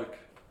another bloke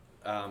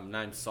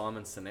named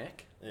Simon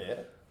Sinek Yeah.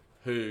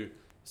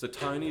 so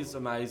Tony's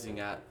amazing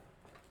at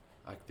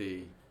like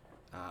the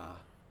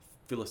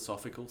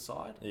philosophical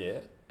side, Yeah.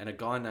 and a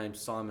guy named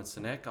Simon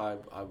Sinek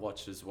I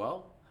watch as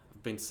well.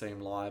 I've been to see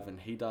him live, and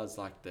he does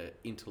like the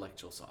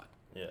intellectual side.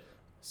 Yeah.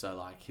 So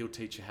like he'll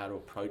teach you how to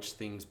approach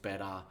things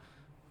better,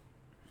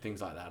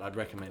 things like that. I'd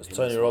recommend him.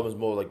 Tony as well. Robbins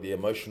more like the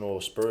emotional,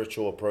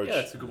 spiritual approach. Yeah,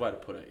 that's a good way to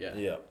put it. Yeah.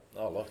 Yeah.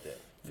 I like that.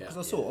 Yeah. Because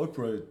I saw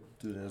Oprah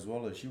do that as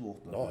well. She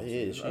walked. Oh,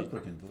 yeah, she-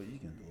 Oprah can do it. You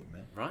can do it,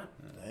 man. Right.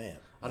 Damn.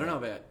 I don't know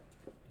about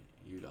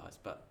you guys,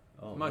 but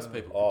most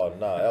people. Oh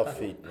no, our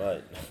feet,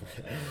 mate.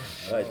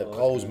 Mate, the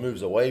Coles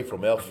moves away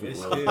from our feet.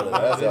 It's That's good.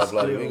 how It's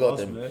bloody good we got us,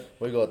 them. man.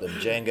 We got them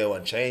Django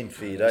Unchained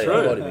feet. Eh? True.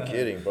 I'm not even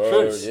kidding, bro.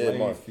 True. Yeah, Slave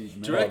man. feet,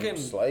 man. Do you reckon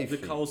slave the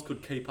feet. Coles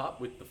could keep up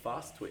with the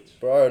fast twitch?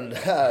 Bro, nah,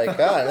 I can't.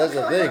 That's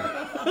the thing.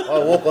 I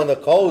walk on the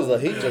coals, the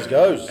heat just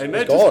goes. And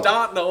they're It's just gone.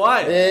 darting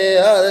away.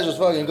 Yeah, they're just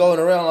fucking going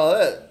around like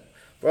that.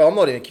 Bro, I'm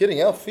not even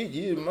kidding. Our feet,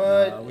 you,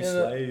 mate. We you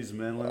know. slaves,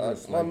 man. Like we're My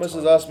slave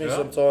missus time. asks me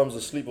sometimes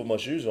to sleep with my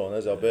shoes on.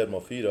 That's how bad my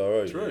feet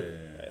are. Eh? True.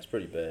 Yeah, it's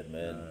pretty bad,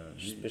 man.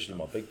 Especially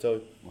my big toe.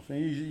 I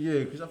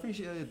think because I think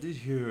I did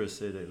hear her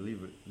say that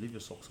leave your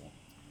socks on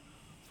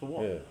For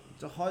what? Yeah.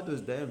 to hide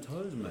those damn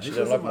toes, man. She It's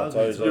don't just like my some ugly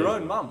toes, toes. Your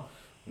own mum.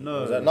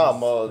 No, Was that, nah,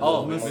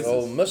 my missus.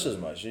 old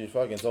missus, mate. She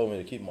fucking told me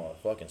to keep my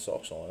fucking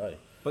socks on, eh?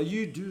 but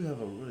you do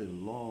have a really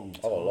long.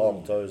 I have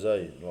long toes,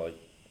 eh? Like,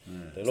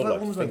 they It's look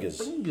like almost fingers.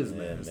 fingers, Yeah,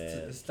 man. man.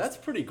 It's That's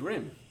pretty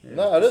grim.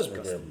 No, it is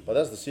disgusting. grim, but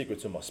that's the secret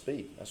to my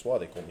speed. That's why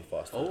they call me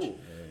fast twitch.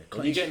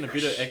 Oh, you're getting a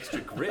bit of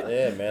extra grip.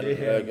 Yeah, man.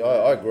 Yeah, Like,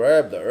 I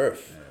grab the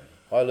earth.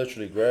 I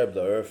literally grab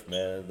the earth,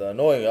 man. The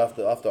annoying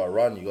after I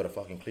run, you gotta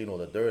fucking clean all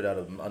the dirt out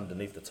of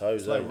underneath the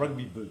toes. It's like eh?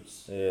 rugby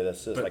boots. Yeah,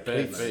 that's it. It's But like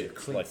bare cleats. feet.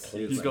 It's like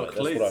cleats. You've got mate.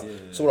 cleats.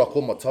 That's what I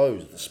call my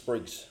toes. The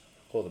sprigs.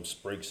 I call them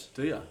sprigs.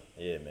 Do you?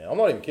 Yeah, man. I'm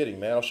not even kidding,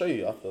 man. I'll show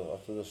you after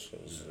this.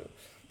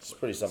 It's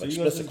pretty some So you guys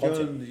explicit just go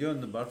content.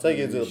 in the bathroom. Take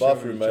you into the show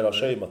bathroom, each mate. I'll other,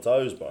 show eh? you my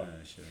toes, bro. Yeah,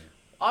 sure.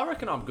 I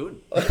reckon I'm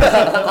good.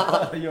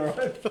 You're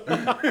right.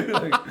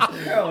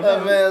 Hell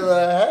Oh, man,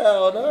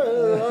 hell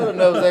no. I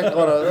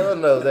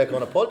don't know if that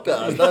kind of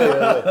podcast. No.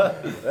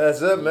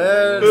 That's it,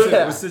 man.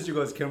 We sit you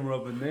guys camera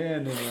up in there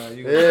and then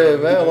you Yeah,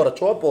 man, I got a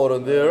tripod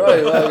in there,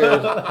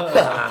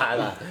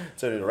 right?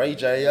 To Ray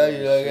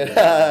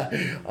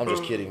J, I'm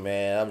just kidding,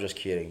 man. I'm just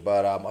kidding.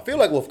 But I feel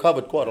like we've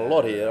covered quite a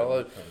lot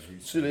here.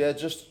 Celia,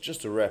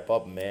 just to wrap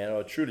up, man,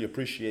 I truly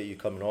appreciate you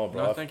coming on,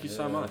 bro. No, thank you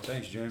so much.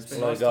 Thanks, James. It's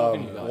been nice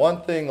talking to you guys.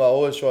 One thing I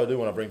always try to do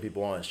when I bring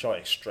people on is try to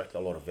extract a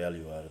lot of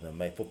value out of them,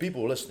 mate. For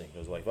people listening,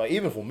 because like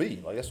even for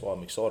me, like that's why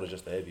I'm excited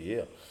just to have you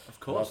here. Of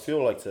course. And I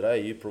feel like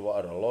today you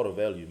provided a lot of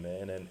value,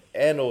 man, and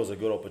it was a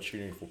good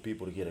opportunity for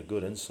people to get a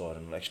good insight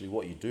on actually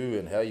what you do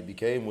and how you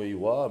became where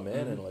you are,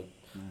 man, and like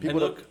people. And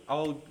look,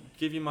 I'll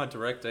give you my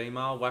direct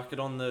email. Whack it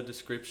on the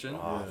description.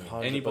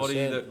 100%.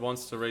 Anybody that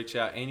wants to reach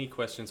out, any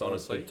questions,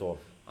 honestly. Big time.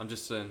 I'm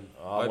just an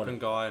I open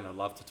guy, and I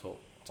love to talk.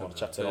 I'll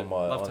chuck that on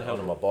love to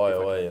help my if I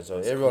bio, can. eh? So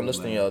everyone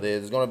listening out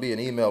there's going to be an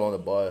email on the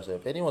bio. So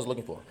if anyone's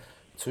looking for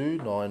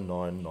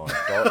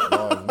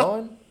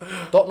 2999.99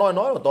 or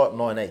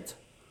 .98?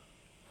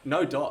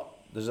 No dot.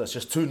 That's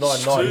just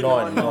 2999.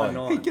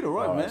 2999. Get it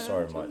right, Alright, man.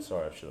 sorry, mate.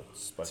 Sorry, I should have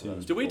spoken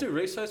that. Do we do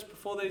research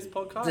before these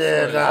podcasts?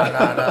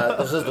 Yeah, no.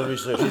 This is the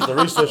research. This is the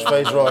research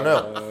phase right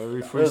now.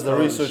 This is the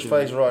research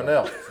phase right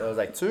now. So it's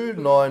like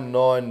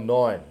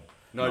 2999.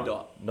 No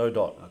dot. No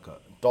dot. Okay.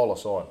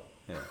 $sign.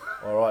 Yeah.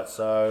 All right,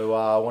 so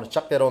I want to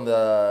chuck that on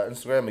the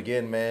Instagram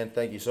again, man.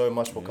 Thank you so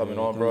much for coming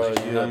on, bro.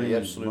 thanks, You are the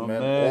James, absolute my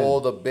man. man. All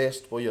the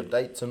best for your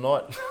date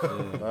tonight.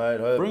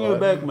 Mate, Bring her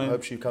back, man.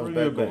 Hope she comes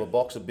Bring her back with a back.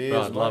 box of beers.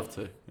 Bro, I'd mate. love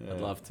to. I'd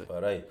love to.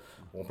 But hey,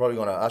 we're probably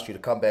going to ask you to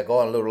come back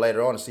on a little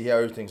later on and see how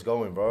everything's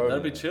going, bro.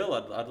 That'd be chill.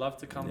 I'd love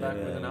to come back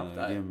with an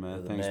update. Again, man.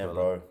 You're the Thanks, man,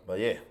 brother. bro. But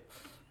yeah,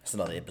 that's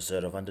another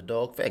episode of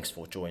Underdog. Thanks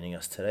for joining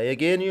us today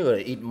again. You got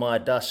to Eat My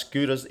Dust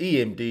Scooters,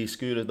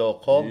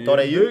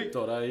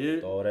 emdscooters.com.au.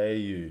 .au.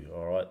 .au.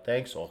 All right,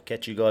 thanks. I'll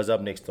catch you guys up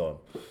next time.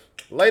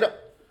 Later.